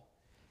Paul,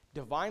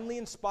 divinely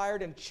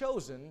inspired and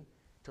chosen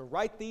to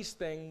write these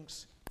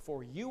things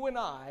for you and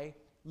I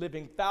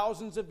living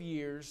thousands of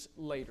years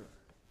later.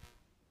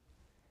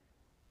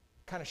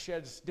 Kind of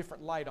sheds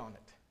different light on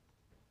it.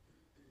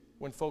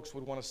 when folks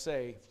would want to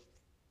say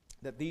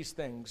that these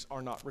things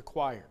are not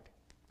required.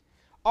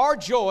 Our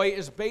joy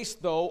is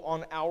based, though,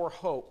 on our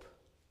hope.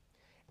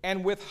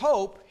 And with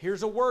hope,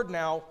 here's a word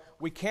now,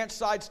 we can't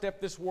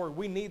sidestep this word.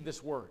 We need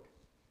this word.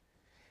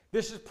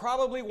 This is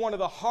probably one of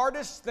the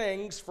hardest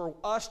things for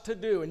us to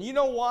do. And you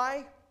know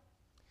why?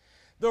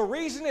 The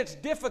reason it's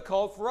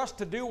difficult for us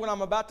to do what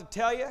I'm about to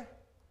tell you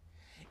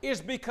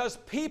is because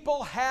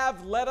people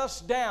have let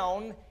us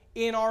down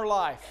in our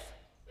life.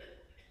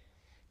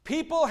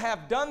 People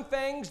have done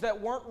things that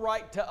weren't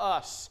right to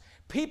us.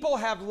 People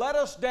have let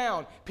us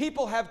down.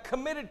 People have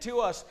committed to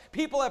us.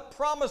 People have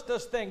promised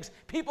us things.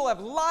 People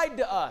have lied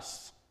to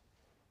us.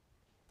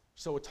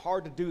 So it's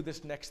hard to do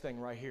this next thing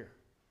right here.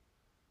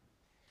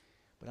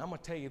 But I'm going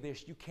to tell you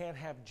this, you can't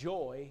have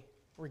joy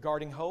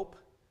regarding hope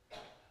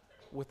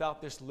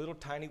without this little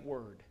tiny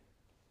word.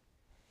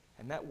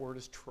 And that word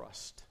is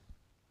trust.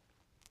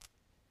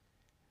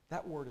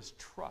 That word is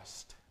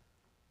trust.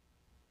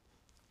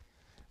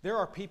 There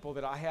are people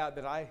that I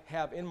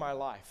have in my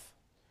life.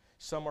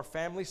 Some are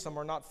family, some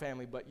are not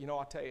family, but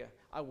I'll tell you,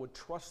 I would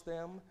trust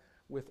them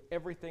with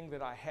everything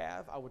that I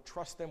have. I would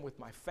trust them with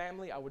my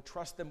family. I would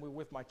trust them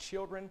with my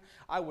children.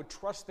 I would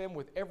trust them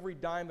with every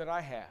dime that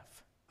I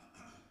have,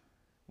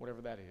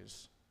 whatever that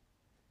is.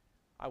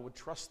 I would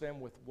trust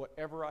them with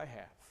whatever I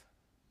have.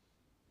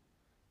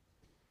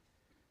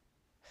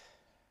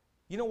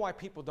 You know why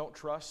people don't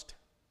trust?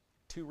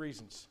 2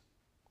 reasons.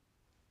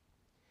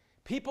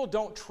 People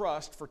don't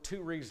trust for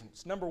 2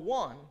 reasons. Number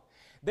one,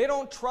 they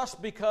don't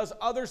trust because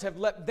others have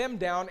let them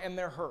down and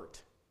they're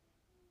hurt.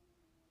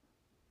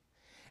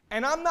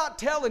 And I'm not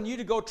telling you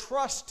to go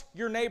trust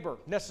your neighbor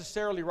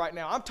necessarily right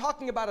now. I'm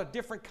talking about a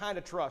different kind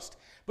of trust.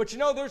 But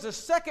there's a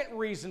second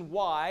reason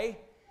why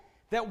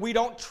that we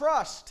don't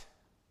trust.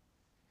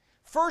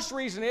 First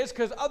reason is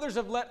because others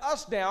have let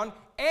us down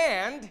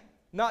and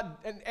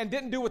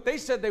didn't do what they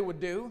said they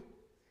would do.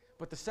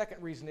 But the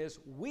second reason is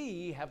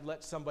we have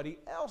let somebody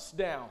else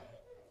down,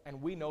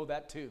 and we know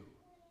that too.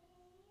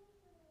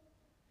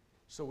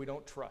 So we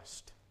don't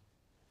trust.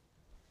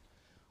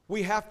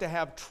 We have to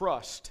have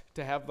trust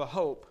to have the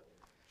hope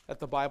that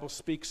the Bible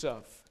speaks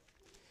of.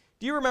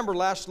 Do you remember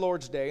last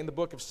Lord's Day in the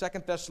book of 2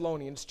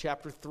 Thessalonians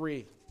chapter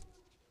 3?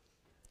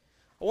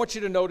 I want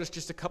you to notice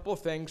just a couple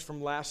of things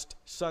from last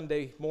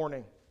Sunday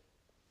morning.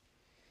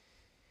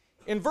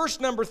 In verse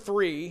number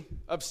 3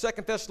 of 2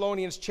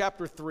 Thessalonians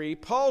chapter 3,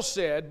 Paul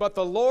said, "But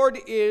the Lord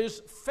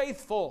is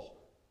faithful."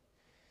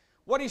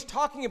 What he's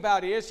talking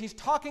about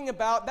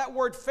that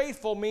word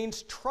faithful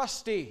means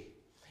trusty.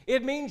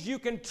 It means you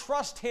can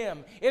trust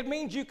him. It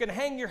means you can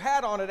hang your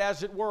hat on it,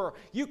 as it were.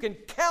 You can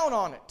count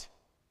on it.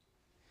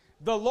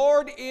 The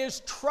Lord is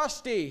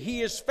trusty.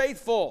 He is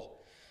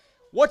faithful.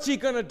 What's he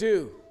going to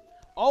do?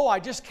 Oh, I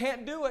just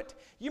can't do it.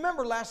 You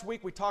remember last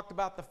week we talked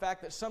about the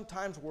fact that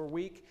sometimes we're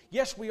weak?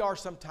 Yes, we are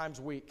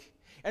sometimes weak.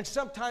 And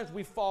sometimes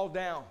we fall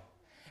down.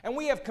 And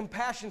we have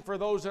compassion for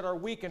those that are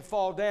weak and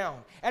fall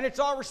down. And it's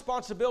our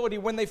responsibility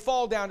when they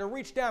fall down to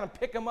reach down and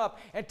pick them up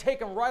and take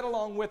them right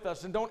along with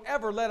us. And don't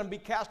ever let them be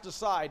cast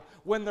aside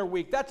when they're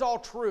weak. That's all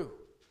true.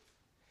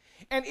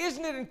 And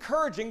isn't it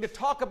encouraging to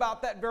talk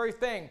about that very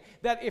thing?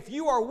 That if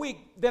you are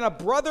weak, then a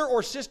brother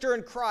or sister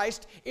in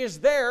Christ is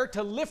there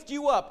to lift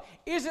you up.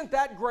 Isn't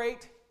that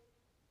great?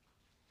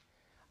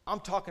 I'm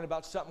talking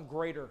about something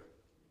greater.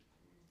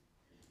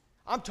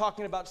 I'm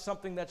talking about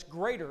something that's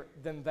greater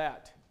than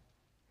that.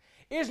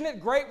 Isn't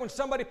it great when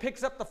somebody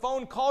picks up the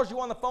phone, calls you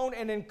on the phone,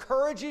 and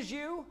encourages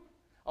you?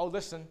 Oh,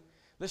 listen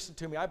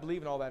to me. I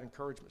believe in all that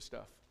encouragement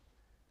stuff.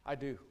 I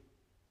do.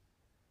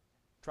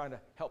 Trying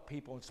to help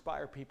people,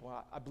 inspire people.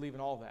 I believe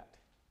in all that.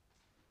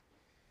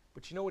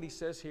 But you know what he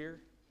says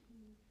here?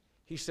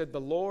 He said, the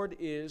Lord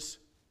is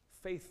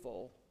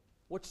faithful.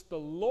 What's the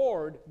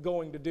Lord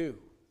going to do?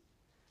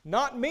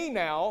 Not me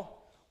now.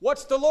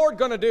 What's the Lord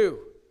going to do?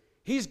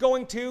 He's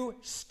going to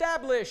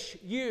establish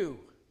you.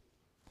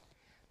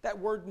 That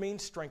word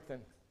means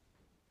strengthen.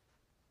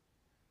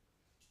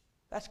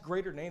 That's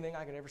greater than anything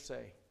I could ever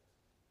say.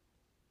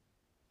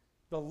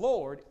 The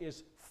Lord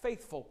is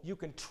faithful. You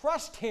can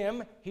trust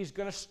him. He's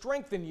going to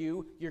strengthen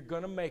you. You're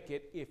going to make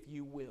it if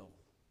you will.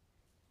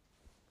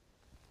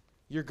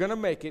 You're going to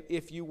make it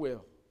if you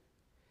will.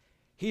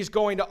 He's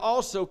going to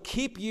also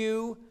keep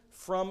you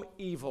from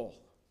evil.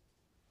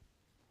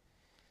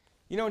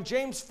 In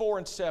James 4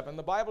 and 7,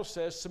 the Bible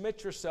says,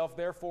 "Submit yourself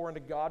therefore unto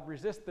God,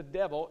 resist the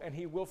devil, and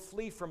he will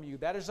flee from you."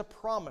 That is a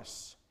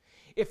promise.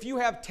 If you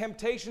have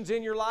temptations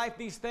in your life,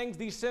 these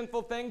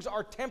sinful things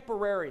are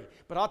temporary.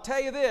 But I'll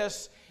tell you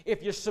this,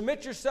 if you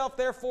submit yourself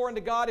therefore unto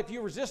God, if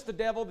you resist the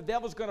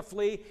devil's going to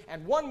flee.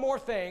 And one more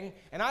thing,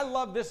 and I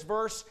love this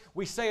verse,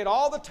 we say it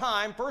all the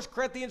time, 1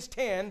 Corinthians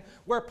 10,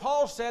 where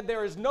Paul said,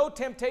 "There is no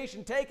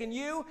temptation taken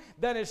you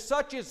than is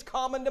such as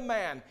common to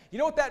man." You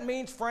know what that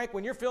means, Frank,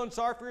 when you're feeling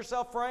sorry for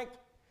yourself, Frank?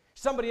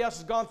 Somebody else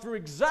has gone through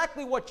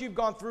exactly what you've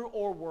gone through,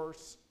 or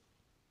worse.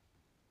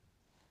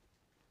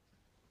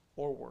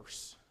 Or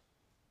worse.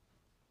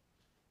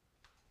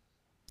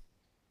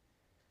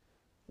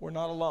 We're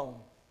not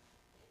alone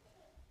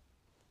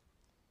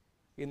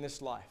in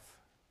this life.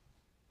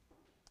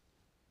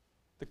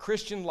 The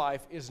Christian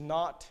life is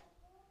not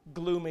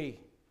gloomy.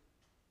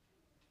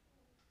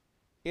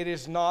 It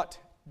is not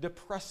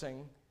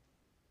depressing,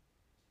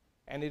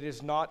 and it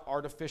is not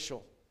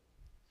artificial.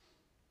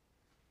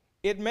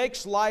 It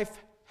makes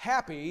life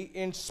happy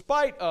in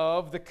spite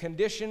of the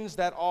conditions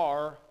that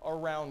are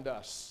around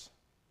us.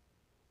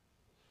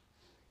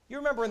 You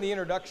remember in the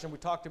introduction we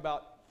talked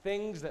about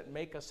things that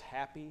make us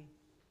happy?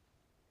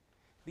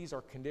 These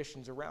are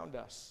conditions around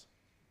us.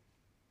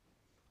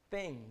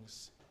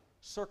 Things,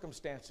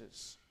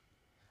 circumstances.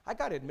 I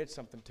got to admit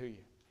something to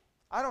you.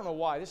 I don't know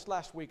why. This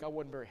last week I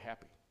wasn't very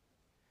happy.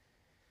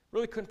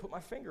 Really couldn't put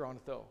my finger on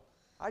it though.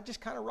 I just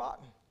kind of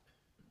rotten.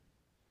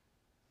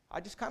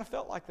 I just kind of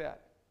felt like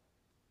that.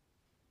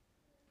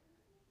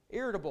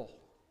 Irritable.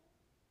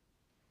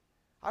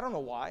 I don't know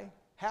why.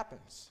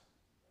 Happens.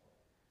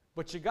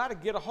 But you got to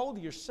get a hold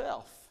of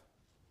yourself.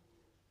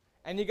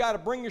 And you got to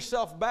bring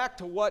yourself back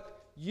to what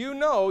you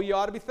know you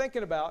ought to be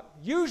thinking about.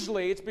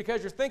 Usually it's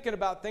because you're thinking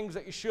about things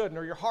that you shouldn't,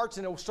 or your heart's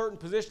in a certain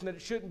position that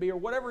it shouldn't be, or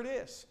whatever it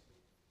is.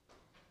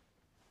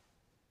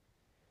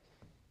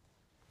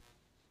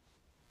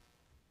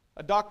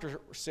 A doctor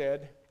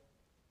said,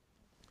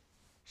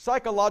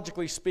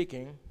 psychologically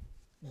speaking,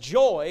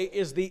 joy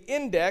is the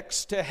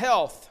index to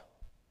health,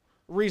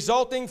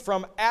 resulting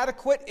from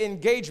adequate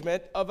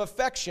engagement of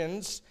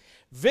affections,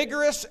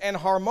 vigorous and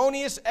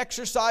harmonious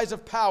exercise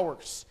of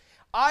powers.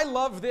 I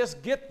love this.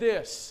 Get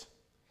this.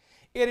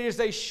 It is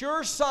a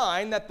sure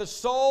sign that the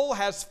soul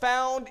has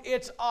found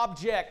its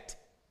object.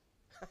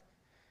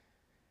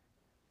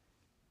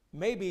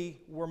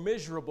 Maybe we're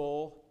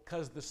miserable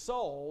because the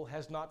soul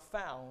has not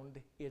found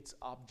its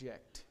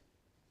object.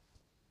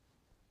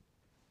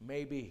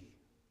 Maybe.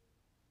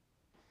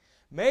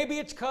 Maybe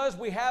it's because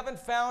we haven't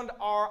found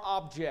our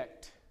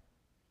object.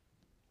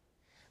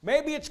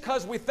 Maybe it's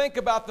because we think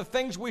about the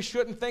things we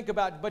shouldn't think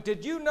about. But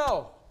did you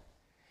know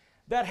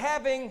that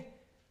having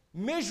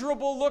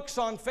miserable looks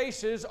on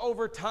faces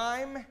over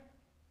time,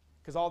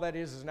 because all that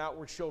is an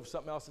outward show of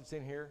something else that's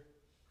in here,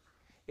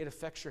 it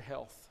affects your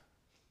health.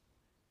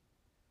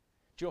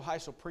 Joe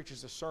Heisel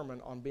preaches a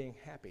sermon on being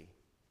happy,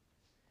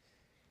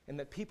 and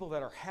that people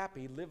that are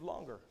happy live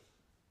longer.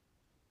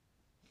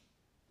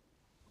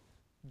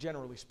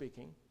 Generally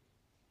speaking,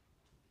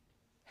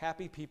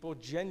 happy people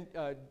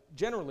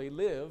generally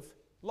live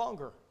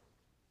longer.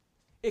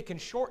 It can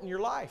shorten your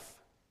life.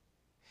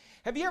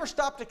 Have you ever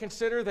stopped to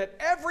consider that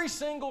every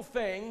single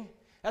thing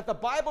that the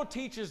Bible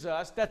teaches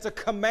us that's a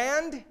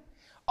command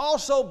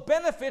also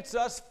benefits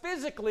us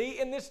physically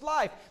in this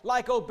life,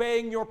 like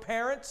obeying your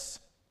parents?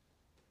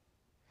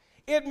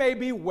 It may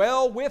be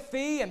well with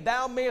thee, and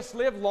thou mayest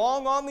live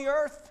long on the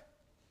earth.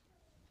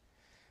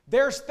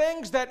 There's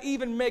things that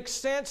even make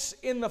sense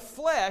in the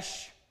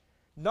flesh,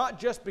 not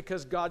just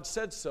because God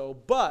said so,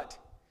 but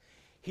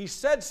He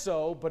said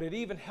so, but it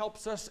even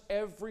helps us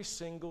every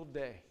single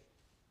day.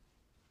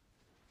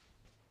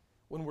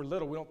 When we're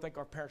little, we don't think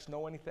our parents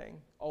know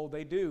anything. Oh,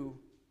 they do.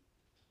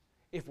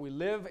 If we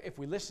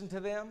listen to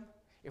them,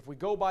 if we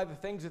go by the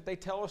things that they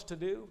tell us to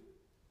do,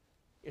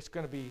 it's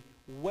going to be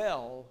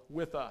well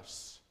with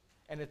us.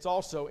 And it's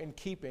also in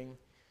keeping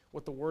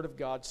what the Word of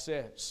God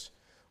says.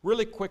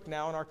 Really quick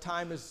now, and our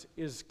time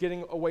is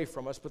getting away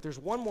from us, but there's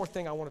one more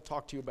thing I want to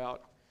talk to you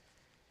about,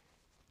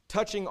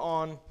 touching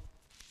on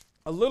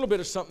a little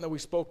bit of something that we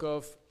spoke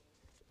of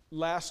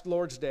last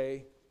Lord's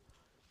Day.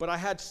 But I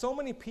had so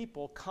many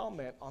people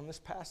comment on this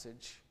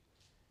passage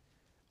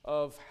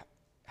of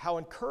how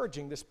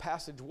encouraging this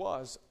passage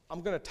was.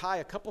 I'm going to tie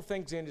a couple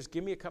things in. Just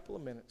give me a couple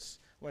of minutes.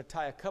 I'm going to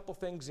tie a couple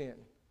things in.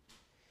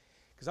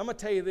 Because I'm going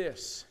to tell you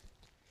this.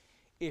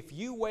 If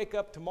you wake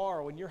up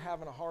tomorrow and you're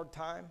having a hard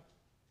time,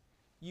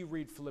 you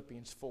read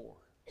Philippians 4.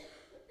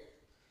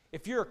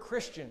 If you're a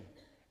Christian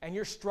and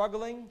you're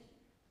struggling,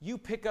 you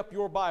pick up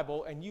your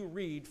Bible and you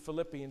read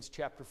Philippians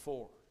chapter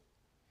 4.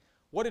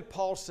 What did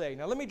Paul say?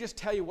 Now let me just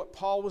tell you what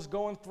Paul was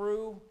going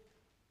through.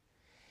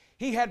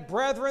 He had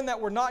brethren that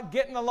were not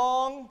getting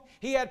along.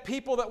 He had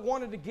people that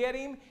wanted to get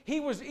him. He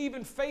was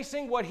even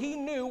facing what he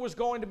knew was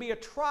going to be a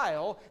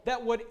trial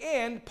that would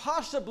end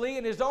possibly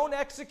in his own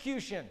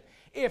execution.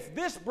 If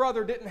this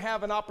brother didn't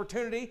have an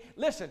opportunity,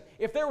 listen,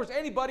 if there was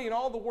anybody in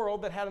all the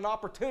world that had an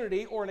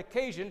opportunity or an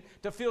occasion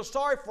to feel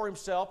sorry for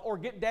himself or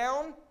get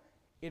down,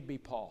 it'd be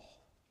Paul.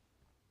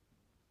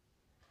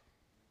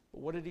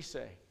 But what did he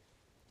say?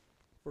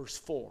 Verse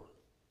 4,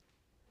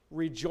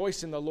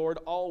 rejoice in the Lord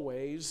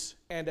always,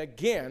 and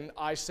again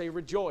I say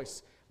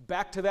rejoice.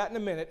 Back to that in a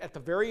minute at the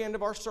very end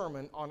of our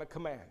sermon on a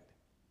command.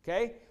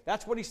 Okay?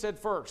 That's what he said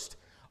first.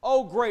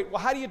 Oh, great.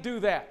 Well, how do you do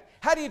that?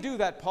 How do you do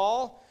that,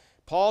 Paul?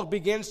 Paul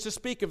begins to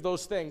speak of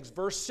those things.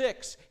 Verse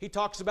 6, he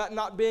talks about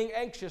not being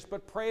anxious,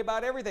 but pray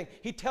about everything.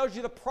 He tells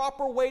you the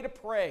proper way to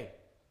pray.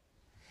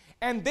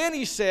 And then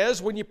he says,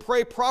 when you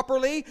pray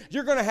properly,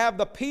 you're going to have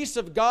the peace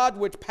of God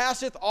which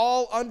passeth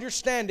all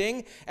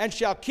understanding, and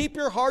shall keep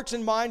your hearts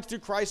and minds through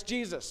Christ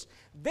Jesus.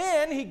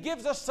 Then he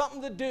gives us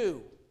something to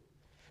do.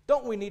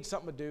 Don't we need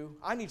something to do?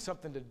 I need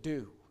something to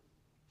do.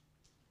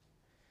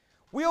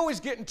 We always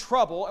get in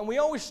trouble, and we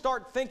always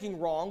start thinking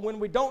wrong when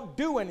we don't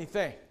do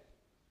anything.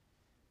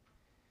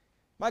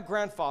 My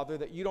grandfather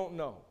that you don't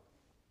know,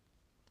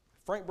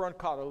 Frank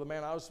Brancato, the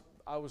man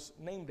I was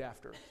named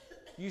after,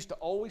 used to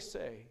always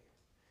say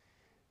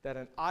that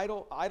an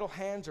idle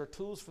hands are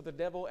tools for the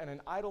devil and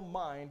an idle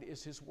mind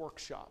is his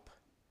workshop.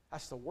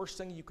 That's the worst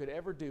thing you could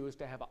ever do, is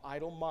to have an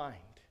idle mind.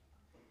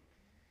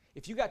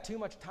 If you got too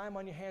much time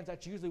on your hands,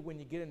 that's usually when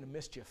you get into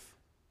mischief.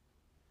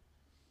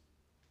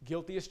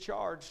 Guilty as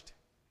charged.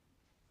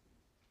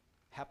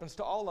 Happens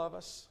to all of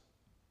us.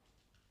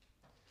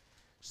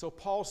 So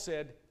Paul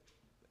said,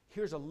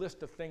 here's a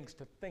list of things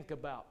to think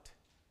about.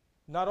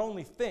 Not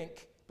only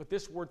think, but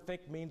this word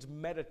think means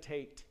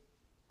meditate.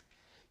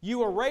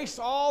 You erase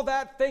all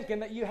that thinking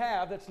that you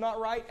have that's not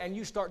right, and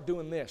you start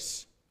doing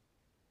this.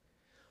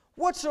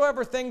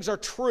 Whatsoever things are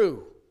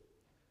true,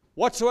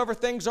 whatsoever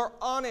things are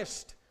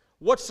honest,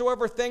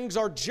 whatsoever things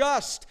are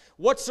just,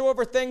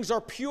 whatsoever things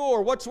are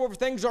pure, whatsoever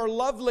things are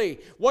lovely,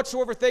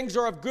 whatsoever things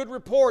are of good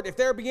report, if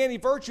there be any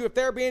virtue, if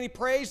there be any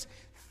praise,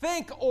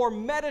 think or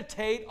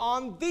meditate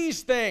on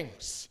these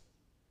things.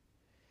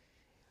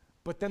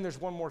 But then there's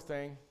one more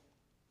thing.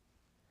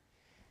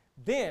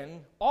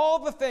 Then all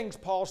the things,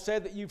 Paul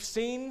said, that you've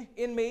seen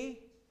in me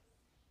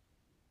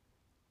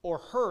or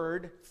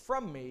heard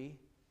from me,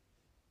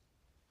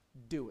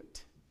 do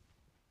it.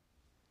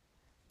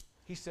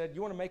 He said,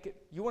 you want to make it?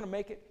 You want to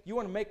make it? You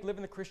want to make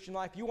living the Christian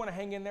life? You want to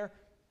hang in there?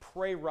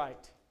 Pray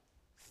right,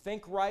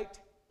 think right,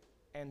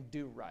 and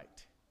do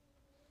right.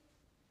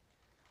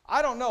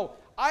 I don't know.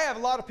 I have a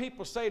lot of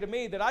people say to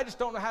me that I just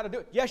don't know how to do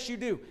it. Yes, you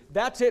do.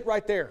 That's it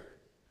right there.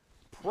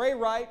 Pray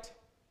right,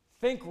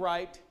 think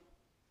right,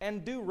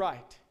 and do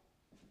right.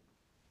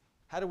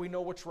 How do we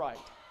know what's right?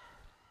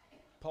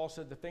 Paul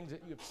said, the things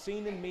that you have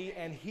seen in me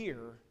and hear,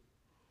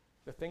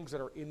 the things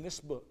that are in this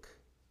book,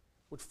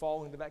 would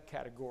fall into that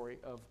category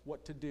of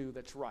what to do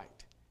that's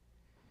right.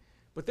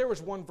 But there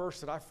was one verse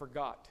that I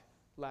forgot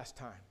last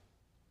time.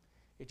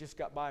 It just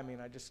got by me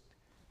and I just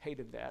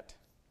hated that.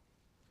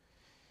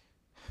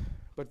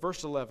 But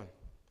verse 11.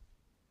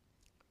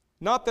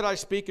 Not that I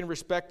speak in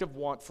respect of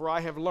want, for I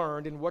have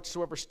learned in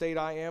whatsoever state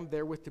I am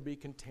therewith to be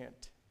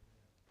content.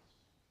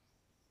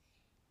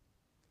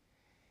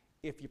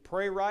 If you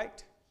pray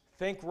right,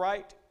 think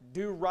right,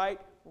 do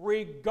right,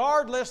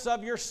 regardless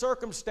of your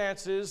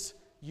circumstances,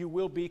 you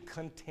will be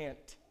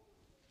content.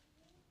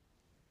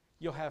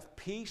 You'll have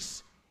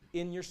peace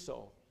in your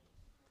soul.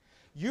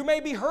 You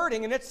may be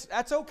hurting, and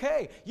that's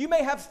okay. You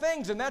may have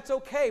things, and that's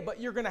okay, but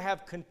you're going to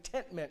have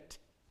contentment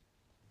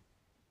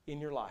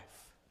in your life.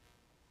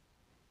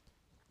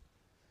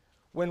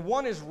 When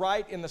one is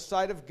right in the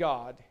sight of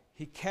God,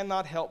 he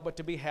cannot help but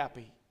to be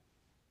happy.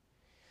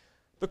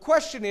 The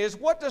question is,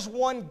 what does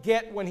one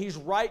get when he's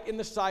right in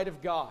the sight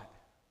of God?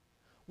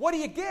 What do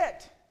you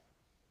get?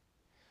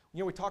 You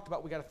know, we talked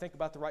about we got to think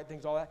about the right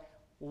things, all that.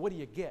 Well, what do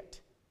you get?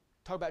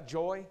 Talk about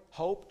joy,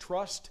 hope,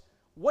 trust.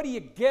 What do you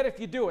get if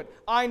you do it?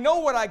 I know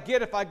what I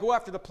get if I go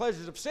after the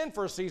pleasures of sin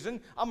for a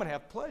season. I'm going to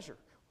have pleasure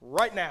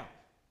right now.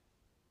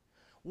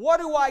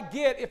 What do I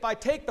get if I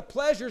take the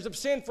pleasures of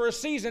sin for a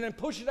season and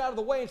push it out of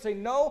the way and say,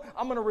 no,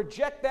 I'm going to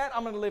reject that.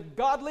 I'm going to live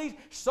godly,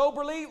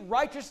 soberly,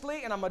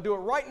 righteously, and I'm going to do it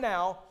right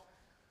now.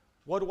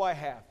 What do I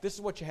have? This is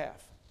what you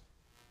have.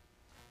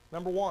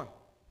 Number one,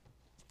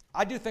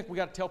 I do think we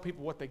got to tell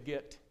people what they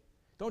get.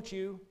 Don't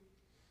you?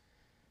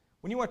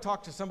 When you want to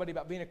talk to somebody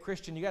about being a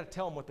Christian, you got to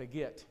tell them what they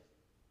get.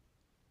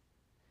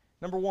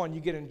 Number one,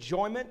 you get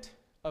enjoyment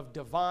of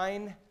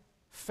divine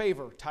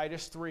favor,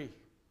 Titus 3.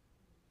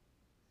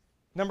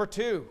 Number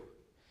two,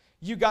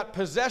 you got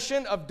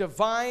possession of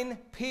divine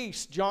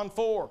peace, John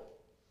 4.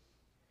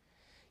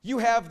 You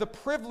have the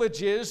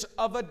privileges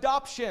of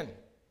adoption,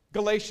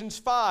 Galatians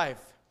 5.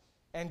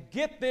 And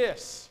get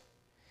this,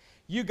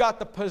 you got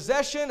the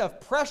possession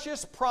of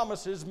precious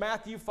promises,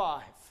 Matthew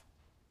 5.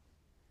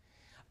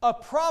 A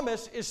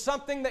promise is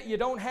something that you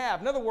don't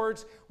have. In other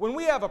words, when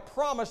we have a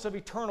promise of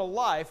eternal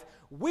life,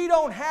 we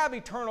don't have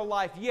eternal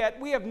life yet.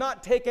 We have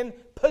not taken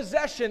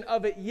possession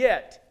of it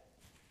yet.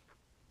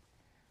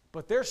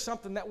 But there's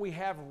something that we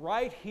have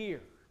right here,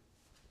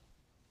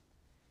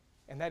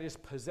 and that is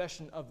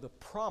possession of the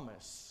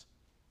promise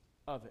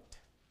of it.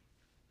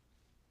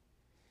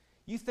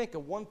 You think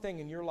of one thing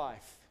in your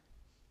life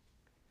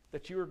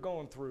that you were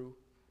going through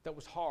that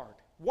was hard.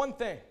 One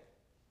thing.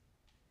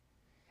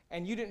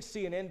 And you didn't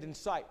see an end in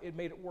sight. It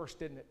made it worse,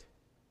 didn't it?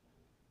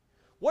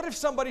 What if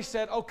somebody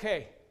said,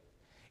 okay,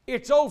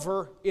 it's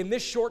over in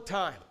this short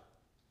time?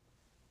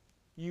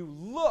 You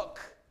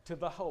look to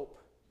the hope,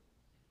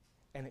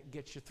 and it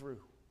gets you through.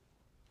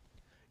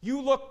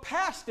 You look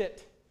past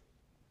it,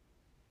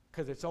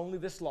 because it's only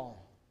this long,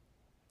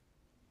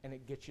 and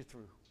it gets you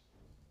through.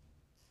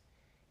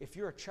 If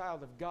you're a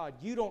child of God,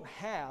 you don't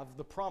have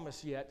the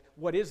promise yet.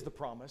 What is the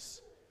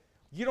promise?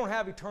 You don't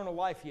have eternal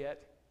life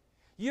yet.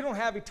 You don't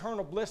have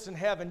eternal bliss in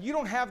heaven. You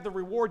don't have the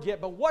reward yet.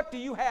 But what do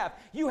you have?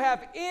 You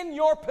have in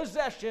your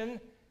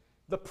possession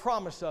the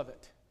promise of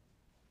it.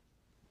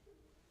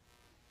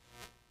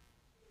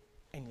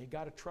 And you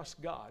got to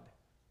trust God.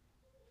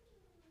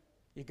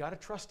 You got to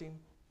trust Him.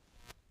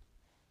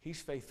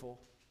 He's faithful.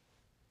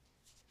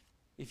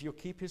 If you'll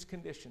keep His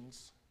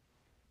conditions,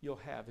 you'll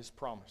have His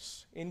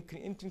promise. In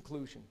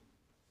conclusion,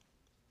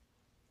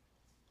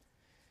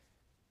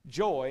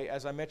 joy,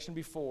 as I mentioned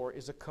before,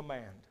 is a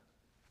command.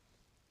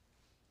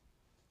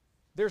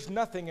 There's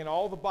nothing in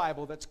all the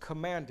Bible that's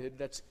commanded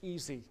that's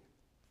easy.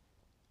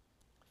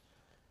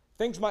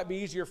 Things might be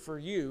easier for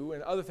you,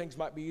 and other things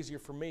might be easier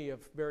for me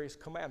of various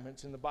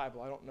commandments in the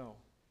Bible. I don't know.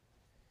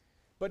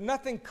 But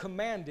nothing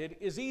commanded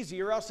is easy,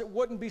 or else it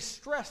wouldn't be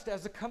stressed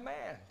as a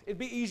command. It'd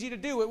be easy to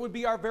do. It would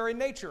be our very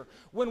nature.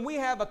 When we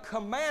have a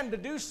command to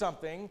do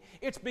something,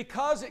 it's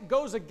because it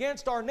goes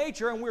against our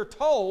nature, and we're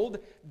told,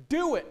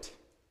 do it.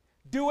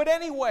 Do it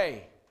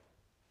anyway.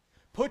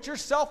 Put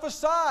yourself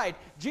aside.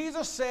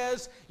 Jesus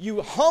says,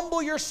 you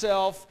humble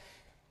yourself,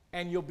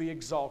 and you'll be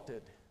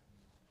exalted.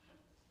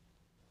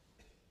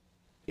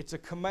 It's a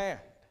command.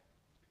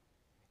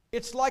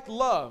 It's like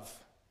love.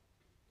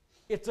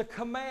 It's a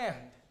command.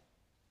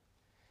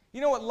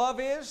 You know what love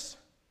is?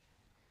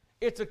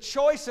 It's a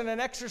choice and an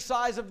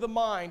exercise of the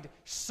mind.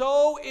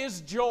 So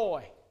is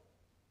joy.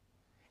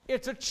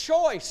 It's a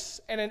choice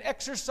and an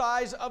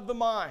exercise of the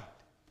mind.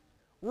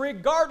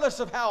 Regardless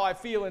of how I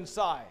feel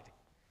inside,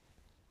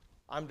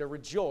 I'm to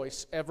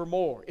rejoice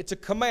evermore. It's a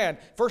command.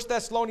 1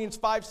 Thessalonians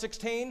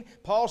 5:16,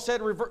 Paul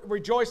said,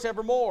 rejoice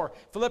evermore.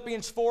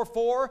 Philippians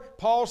 4:4,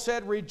 Paul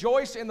said,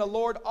 rejoice in the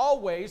Lord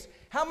always.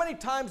 How many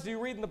times do you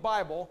read in the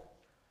Bible?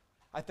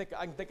 I think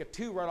I can think of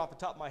two right off the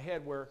top of my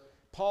head where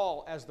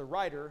Paul, as the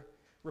writer,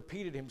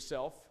 repeated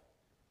himself,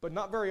 but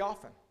not very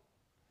often.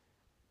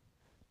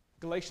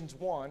 Galatians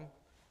 1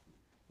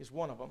 is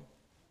one of them.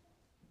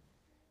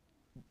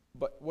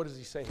 But what does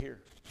he say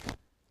here?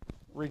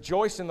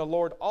 Rejoice in the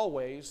Lord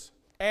always,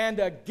 and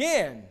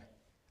again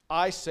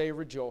I say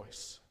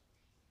rejoice.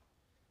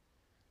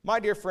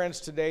 My dear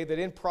friends, today, that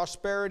in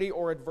prosperity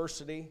or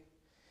adversity,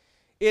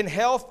 in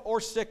health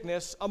or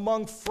sickness,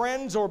 among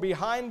friends or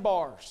behind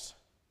bars,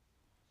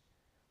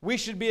 we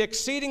should be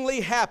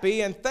exceedingly happy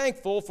and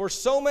thankful for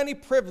so many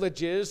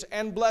privileges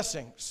and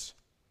blessings.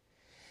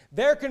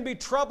 There can be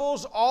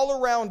troubles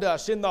all around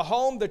us, in the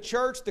home, the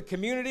church, the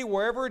community,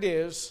 wherever it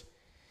is.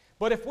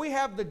 But if we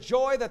have the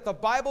joy that the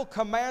Bible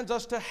commands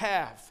us to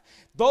have,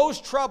 those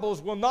troubles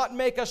will not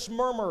make us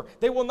murmur.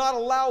 They will not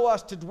allow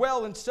us to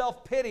dwell in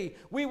self-pity.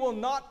 We will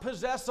not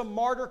possess a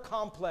martyr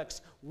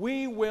complex.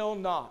 We will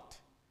not.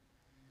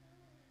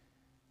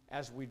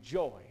 As we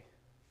joy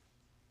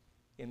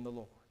in the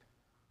Lord.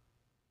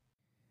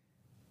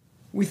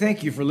 We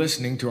thank you for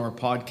listening to our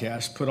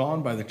podcast put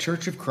on by the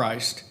Church of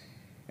Christ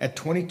at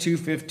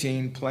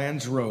 2215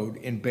 Plans Road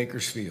in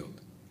Bakersfield.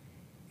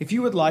 If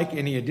you would like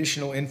any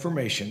additional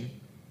information,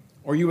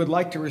 or you would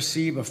like to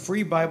receive a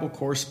free Bible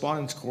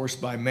correspondence course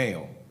by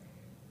mail,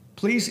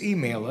 please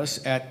email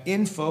us at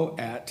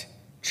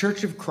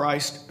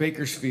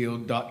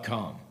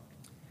info@churchofchristbakersfield.com.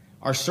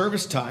 Our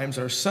service times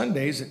are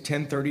Sundays at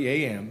 10:30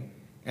 a.m.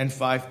 and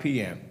 5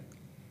 p.m.,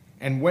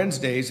 and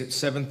Wednesdays at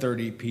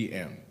 7:30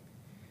 p.m.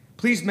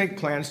 Please make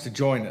plans to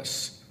join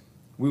us.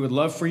 We would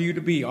love for you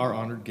to be our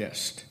honored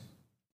guest.